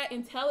you that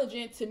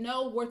intelligent to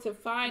know where to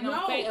find on a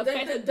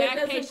Facebook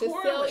that Backpage to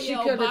sell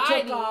your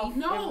body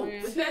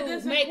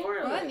to make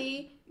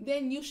money,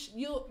 then you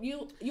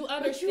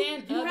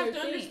understand. You have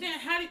to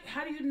understand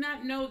how do you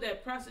not know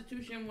that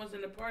prostitution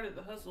wasn't a part of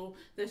the hustle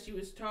that she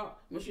was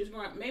taught when she was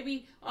growing up?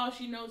 Maybe all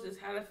she knows is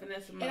how to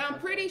finesse a motherfucker. And I'm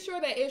pretty sure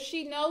that if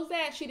she knows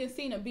that, she didn't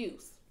see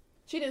abuse.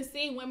 She didn't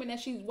see women that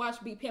she's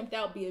watched be pimped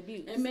out be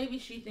abused. And maybe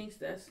she thinks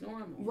that's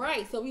normal.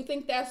 Right. So if you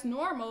think that's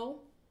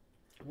normal.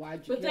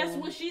 But that's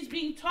what she's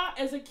being taught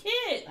as a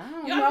kid. I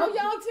don't know. Y'all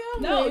tell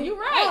me. No, you're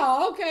right.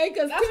 Oh, okay.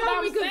 Because that's tell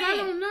me, because I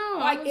don't know.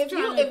 Like if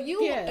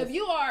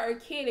you are a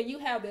kid and you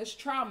have this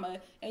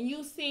trauma and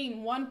you've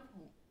seen one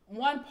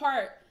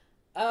part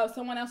of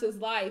someone else's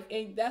life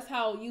and that's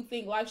how you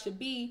think life should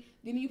be,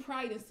 then you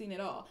probably didn't seen it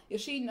all.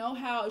 If she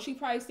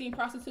probably seen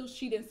prostitutes,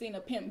 she didn't seen a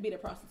pimp beat a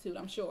prostitute.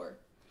 I'm sure.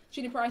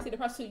 She didn't probably see the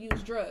prostitute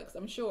use drugs.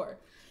 I'm sure.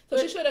 So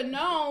she should have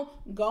known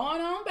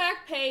going on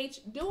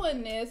Backpage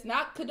doing this,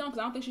 not condone, because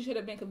I don't think she should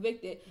have been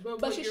convicted.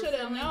 But she should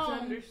have known.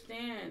 To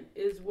understand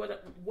is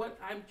what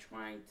I'm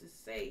trying to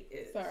say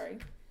is. Sorry.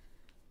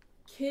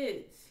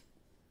 Kids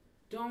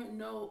don't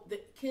know. The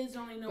kids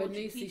only know what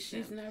you teach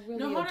them. She's not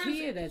really a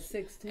kid at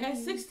 16. At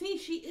 16,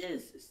 she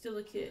is still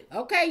a kid.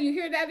 Okay, you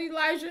hear that,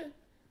 Elijah?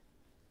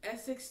 At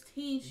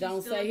 16, she's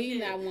don't still a kid. Don't say he's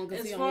not one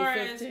because he's only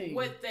 15. As far as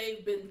what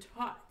they've been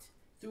taught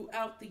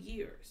throughout the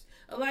years.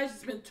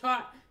 Elijah's been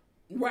taught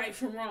right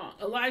from wrong.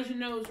 Elijah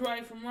knows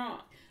right from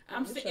wrong.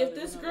 I'm saying if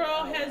this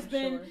girl has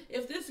been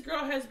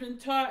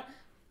taught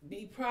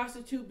be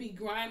prostitute, be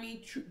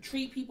grimy,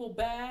 treat people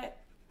bad,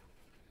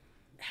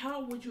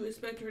 how would you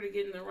expect her to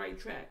get in the right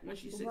track when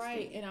she's 16?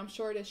 Right, and I'm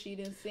sure that she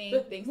didn't see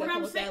things that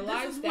come with that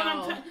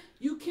lifestyle.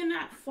 You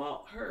cannot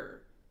fault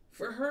her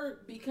for her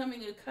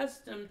becoming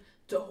accustomed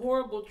to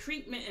horrible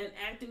treatment and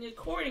acting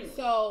accordingly.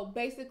 So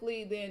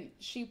basically, then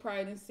she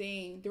probably didn't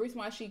see the reason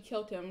why she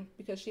killed him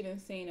because she didn't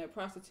see a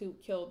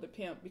prostitute kill the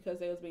pimp because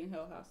they was being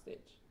held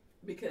hostage.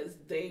 Because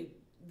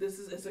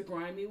it's a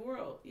grimy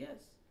world.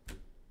 Yes.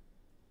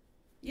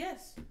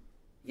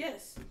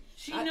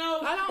 She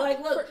knows.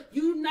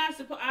 You're not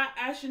supposed.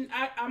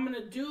 I'm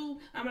gonna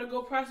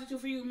go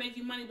prostitute for you, make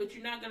you money, but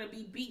you're not gonna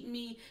be beating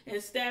me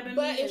and stabbing me.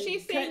 But if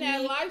she's seen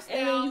that lifestyle,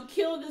 and then you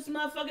kill this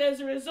motherfucker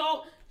as a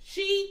result.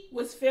 She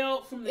was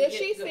failed from the get-go. If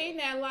she's seen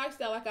that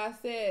lifestyle, like I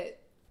said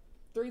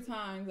 3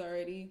 times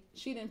already,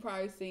 she didn't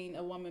probably seen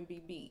a woman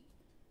be beat.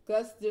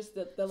 That's just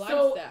the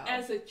lifestyle. So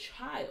as a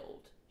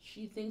child,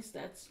 she thinks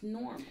that's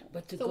normal.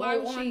 But to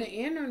go on the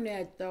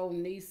internet, though,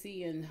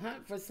 Niecy, and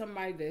hunt for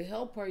somebody to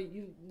help her,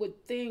 you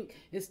would think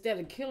instead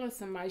of killing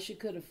somebody, she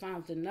could have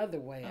found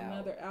another way out.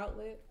 Another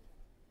outlet?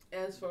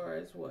 As far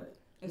as what?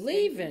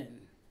 Leaving.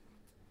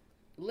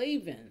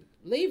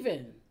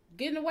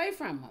 Getting away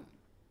from them.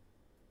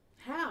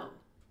 How?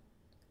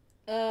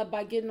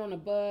 By getting on a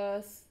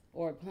bus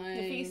or a plane.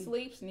 If he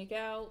sleeps, sneak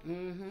out.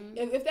 Mm-hmm.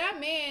 If that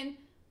man,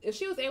 if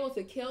she was able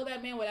to kill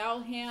that man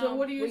without him. So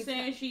what are you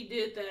saying? She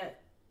did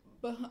that?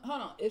 But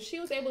hold on. If she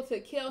was able to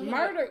kill him.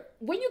 Murder.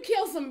 When you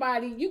kill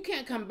somebody, you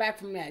can't come back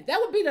from that. That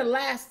would be the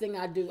last thing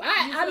I do. Do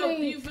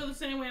you feel the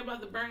same way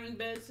about the burning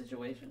bed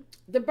situation?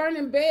 The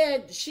burning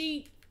bed,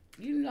 she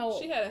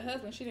had a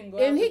husband. She didn't go.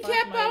 And he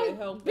kept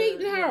on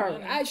beating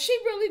her. She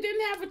really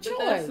didn't have a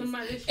choice.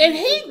 And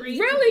he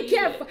really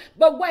kept.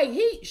 But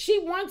wait, she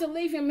wanted to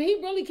leave him. He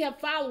really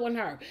kept following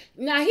her.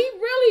 Now he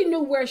really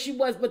knew where she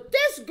was. But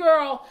this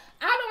girl,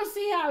 I don't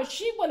see how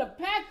she would have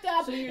packed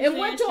up and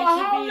went to a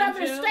whole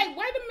other state. Wait a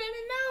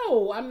minute,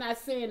 no, I'm not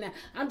saying that.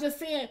 I'm just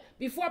saying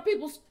before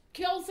people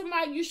kill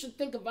somebody, you should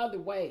think of other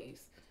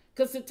ways.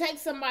 Because to take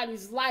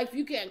somebody's life,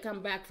 you can't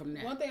come back from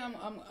that. One thing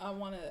I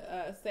want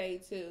to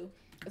say too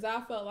is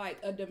I felt like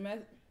a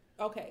domestic.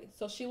 Okay,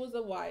 so she was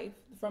a wife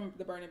from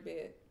the burning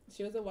bed.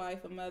 She was a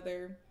wife, a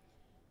mother.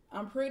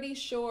 I'm pretty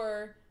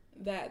sure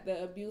that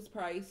the abuse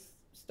probably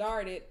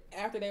started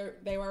after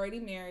they were already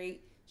married.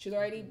 She was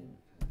already,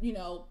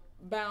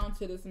 bound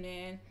to this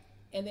man,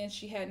 and then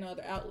she had no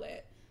other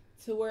outlet.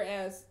 So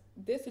whereas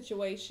this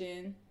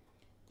situation,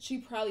 she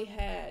probably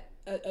had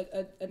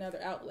another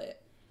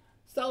outlet.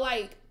 So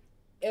like,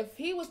 if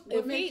he was,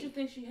 what makes you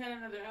think she had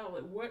another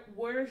outlet?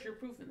 Where's your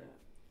proof of that?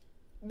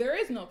 There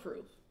is no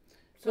proof.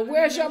 So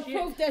where's your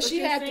proof that she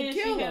had to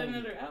kill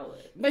him?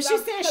 But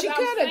she's saying she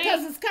could have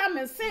because it's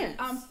common sense.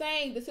 I'm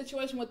saying the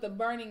situation with the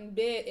burning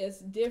bed is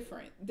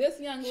different. This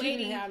young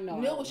lady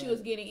knew what she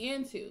was getting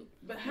into.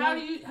 But how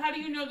do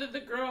you know that the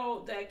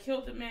girl that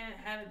killed the man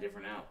had a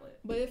different outlet?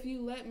 But if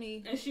you let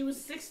me, and she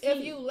was 16.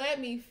 If you let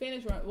me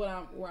finish where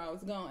I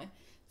was going.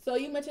 So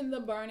you mentioned the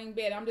burning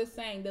bed. I'm just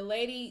saying the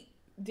lady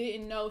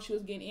didn't know she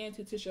was getting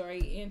into till she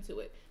already into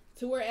it.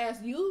 To whereas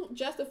you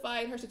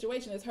justified her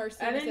situation as her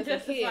seeing this as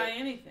a kid. I didn't justify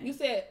anything. You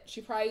said she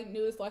probably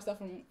knew this lifestyle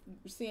from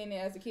seeing it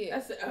as a kid.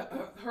 That's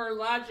her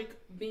logic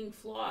being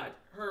flawed.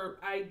 Her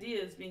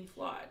ideas being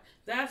flawed.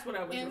 That's what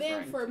I was referring to.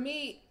 And then for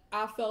me,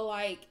 I feel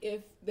like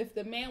if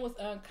the man was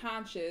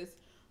unconscious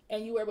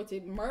and you were able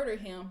to murder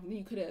him, then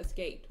you could have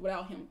escaped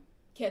without him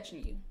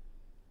catching you.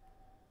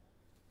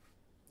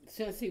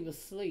 Since he was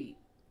asleep.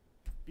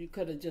 You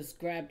could have just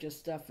grabbed your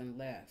stuff and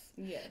left.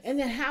 Yes. And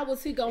then how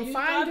was he going to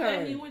find her?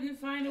 That he wouldn't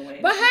find a way.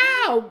 But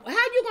how? How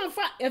you going to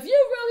find? If you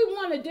really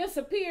want to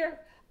disappear,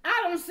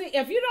 I don't see.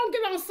 If you don't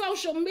get on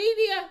social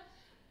media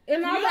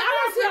and all that, I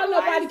don't see how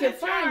nobody can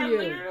find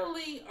you. Y'all are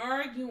literally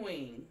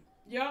arguing.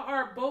 Y'all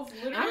are both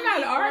literally I'm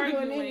not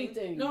arguing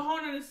anything. No, hold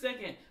on a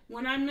second.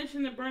 When I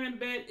mentioned the burning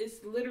bed,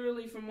 it's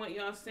literally from what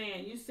y'all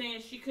saying. You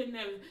saying she couldn't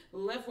have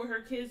left with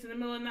her kids in the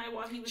middle of the night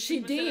while he was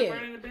sleeping instead of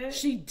burning the bed?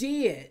 She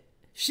did.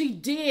 She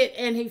did,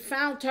 and he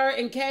found her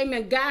and came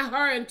and got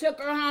her and took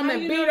her home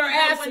and beat her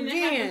ass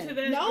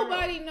again.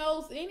 Nobody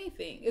knows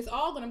anything. It's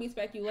all going to be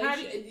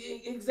speculation.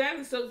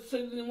 Exactly. So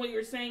then what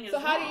you're saying is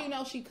how do you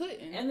know she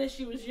couldn't? And then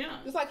she was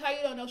young. Just like how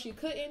you don't know she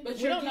couldn't. But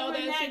you don't know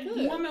that she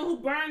could. Woman who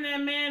burned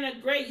that man a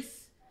grace.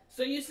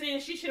 So you're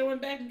saying she should have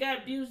went back and got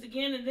abused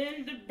again and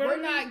then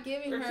we're not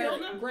giving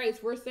her grace.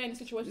 We're saying the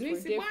situations were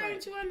different. Why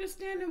aren't you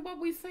understanding what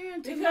we're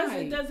saying tonight?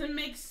 Because it doesn't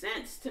make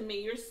sense to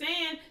me. You're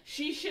saying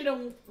she should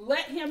have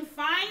let him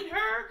find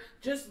her,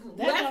 just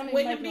left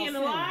with him being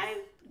alive?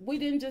 We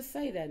didn't just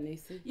say that,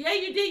 Nisi. Yeah,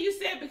 you did. You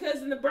said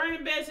because in the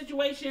burning bed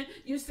situation,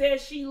 you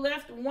said she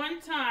left one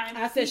time.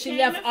 I said she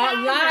left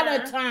a lot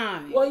of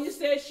times. Well, you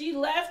said she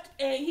left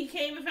and he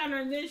came and found her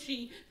and then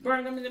she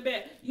burned him in the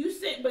bed. You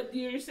said, but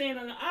you're saying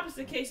on the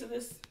opposite case of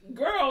this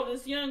girl,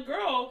 this young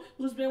girl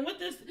who's been with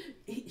this,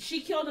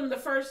 she killed him the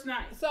first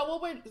night. So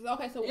what we're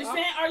okay? So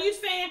are you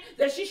saying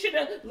that she should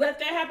have let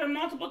that happen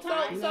multiple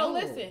times? So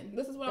listen,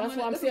 this is what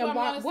I'm saying.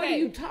 What are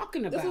you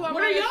talking about? This is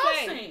what are y'all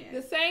saying?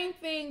 The same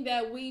thing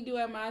that we do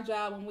at my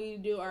job when we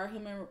do our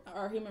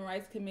human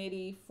rights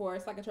committee for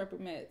psychotropic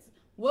meds.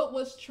 What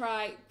was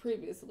tried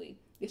previously?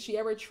 Did she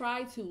ever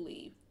try to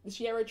leave? Did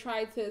she ever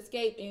try to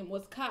escape and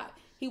was caught?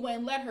 He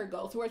wouldn't let her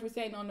go. So whereas we're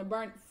saying on the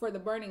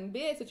burning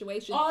bed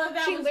situation, all of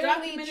that she was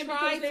literally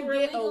tried to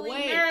get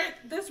away.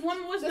 This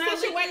woman was not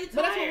legally tied.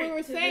 But that's what we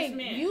were saying.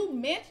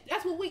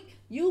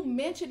 You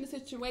mentioned the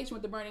situation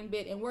with the burning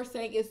bed, and we're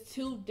saying it's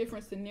two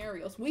different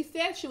scenarios. We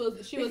said she was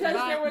because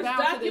there was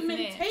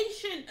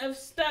documentation of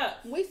stuff.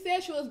 We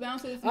said she was bound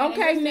to this man.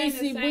 Okay,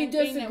 Nisi, we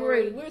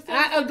disagree.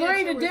 I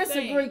agree to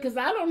disagree because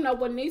I don't know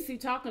what Nisi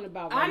talking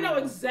about. I know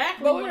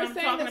exactly what I'm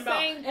talking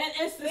about. And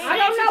it's the same I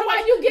don't know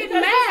why you get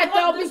mad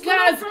though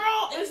because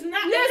girl is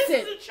not.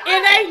 Listen,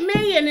 it ain't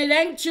me and it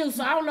ain't you,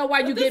 so I don't know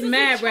why you get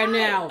mad right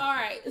now. All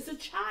right, it's a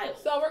child.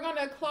 So we're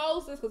gonna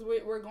close this because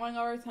we're going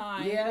over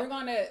time. Yeah, we're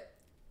gonna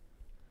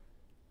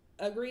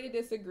agree to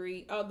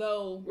disagree.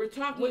 Although we're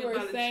talking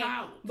about a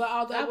child, but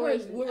although I'm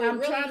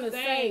really trying to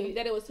say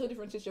that it was two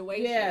different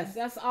situations. Yes,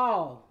 that's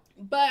all.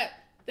 But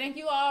thank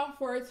you all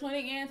for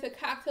tuning in to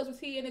Cocktails with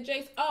T and the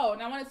Jace. Oh,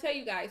 and I want to tell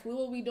you guys, we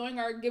will be doing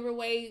our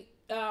giveaway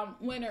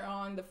winner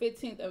on the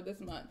 15th of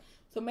this month.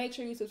 So make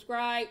sure you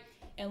subscribe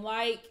and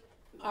like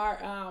our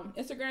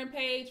Instagram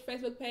page,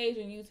 Facebook page,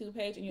 and YouTube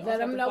page, and you let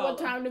them know what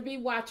time to be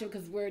watching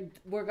because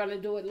we're gonna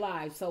do it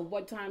live. So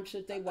what time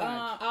should they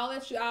watch?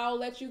 I'll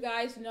let you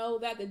guys know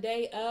that the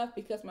day of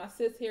because my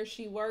sis here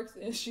she works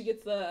and she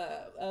gets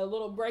a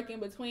little break in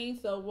between,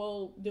 so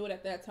we'll do it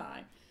at that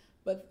time.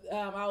 But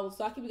I'll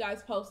keep you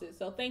guys posted.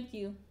 So thank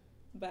you.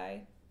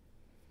 Bye.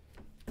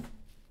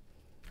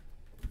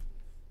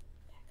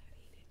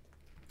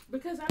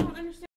 Because I don't understand.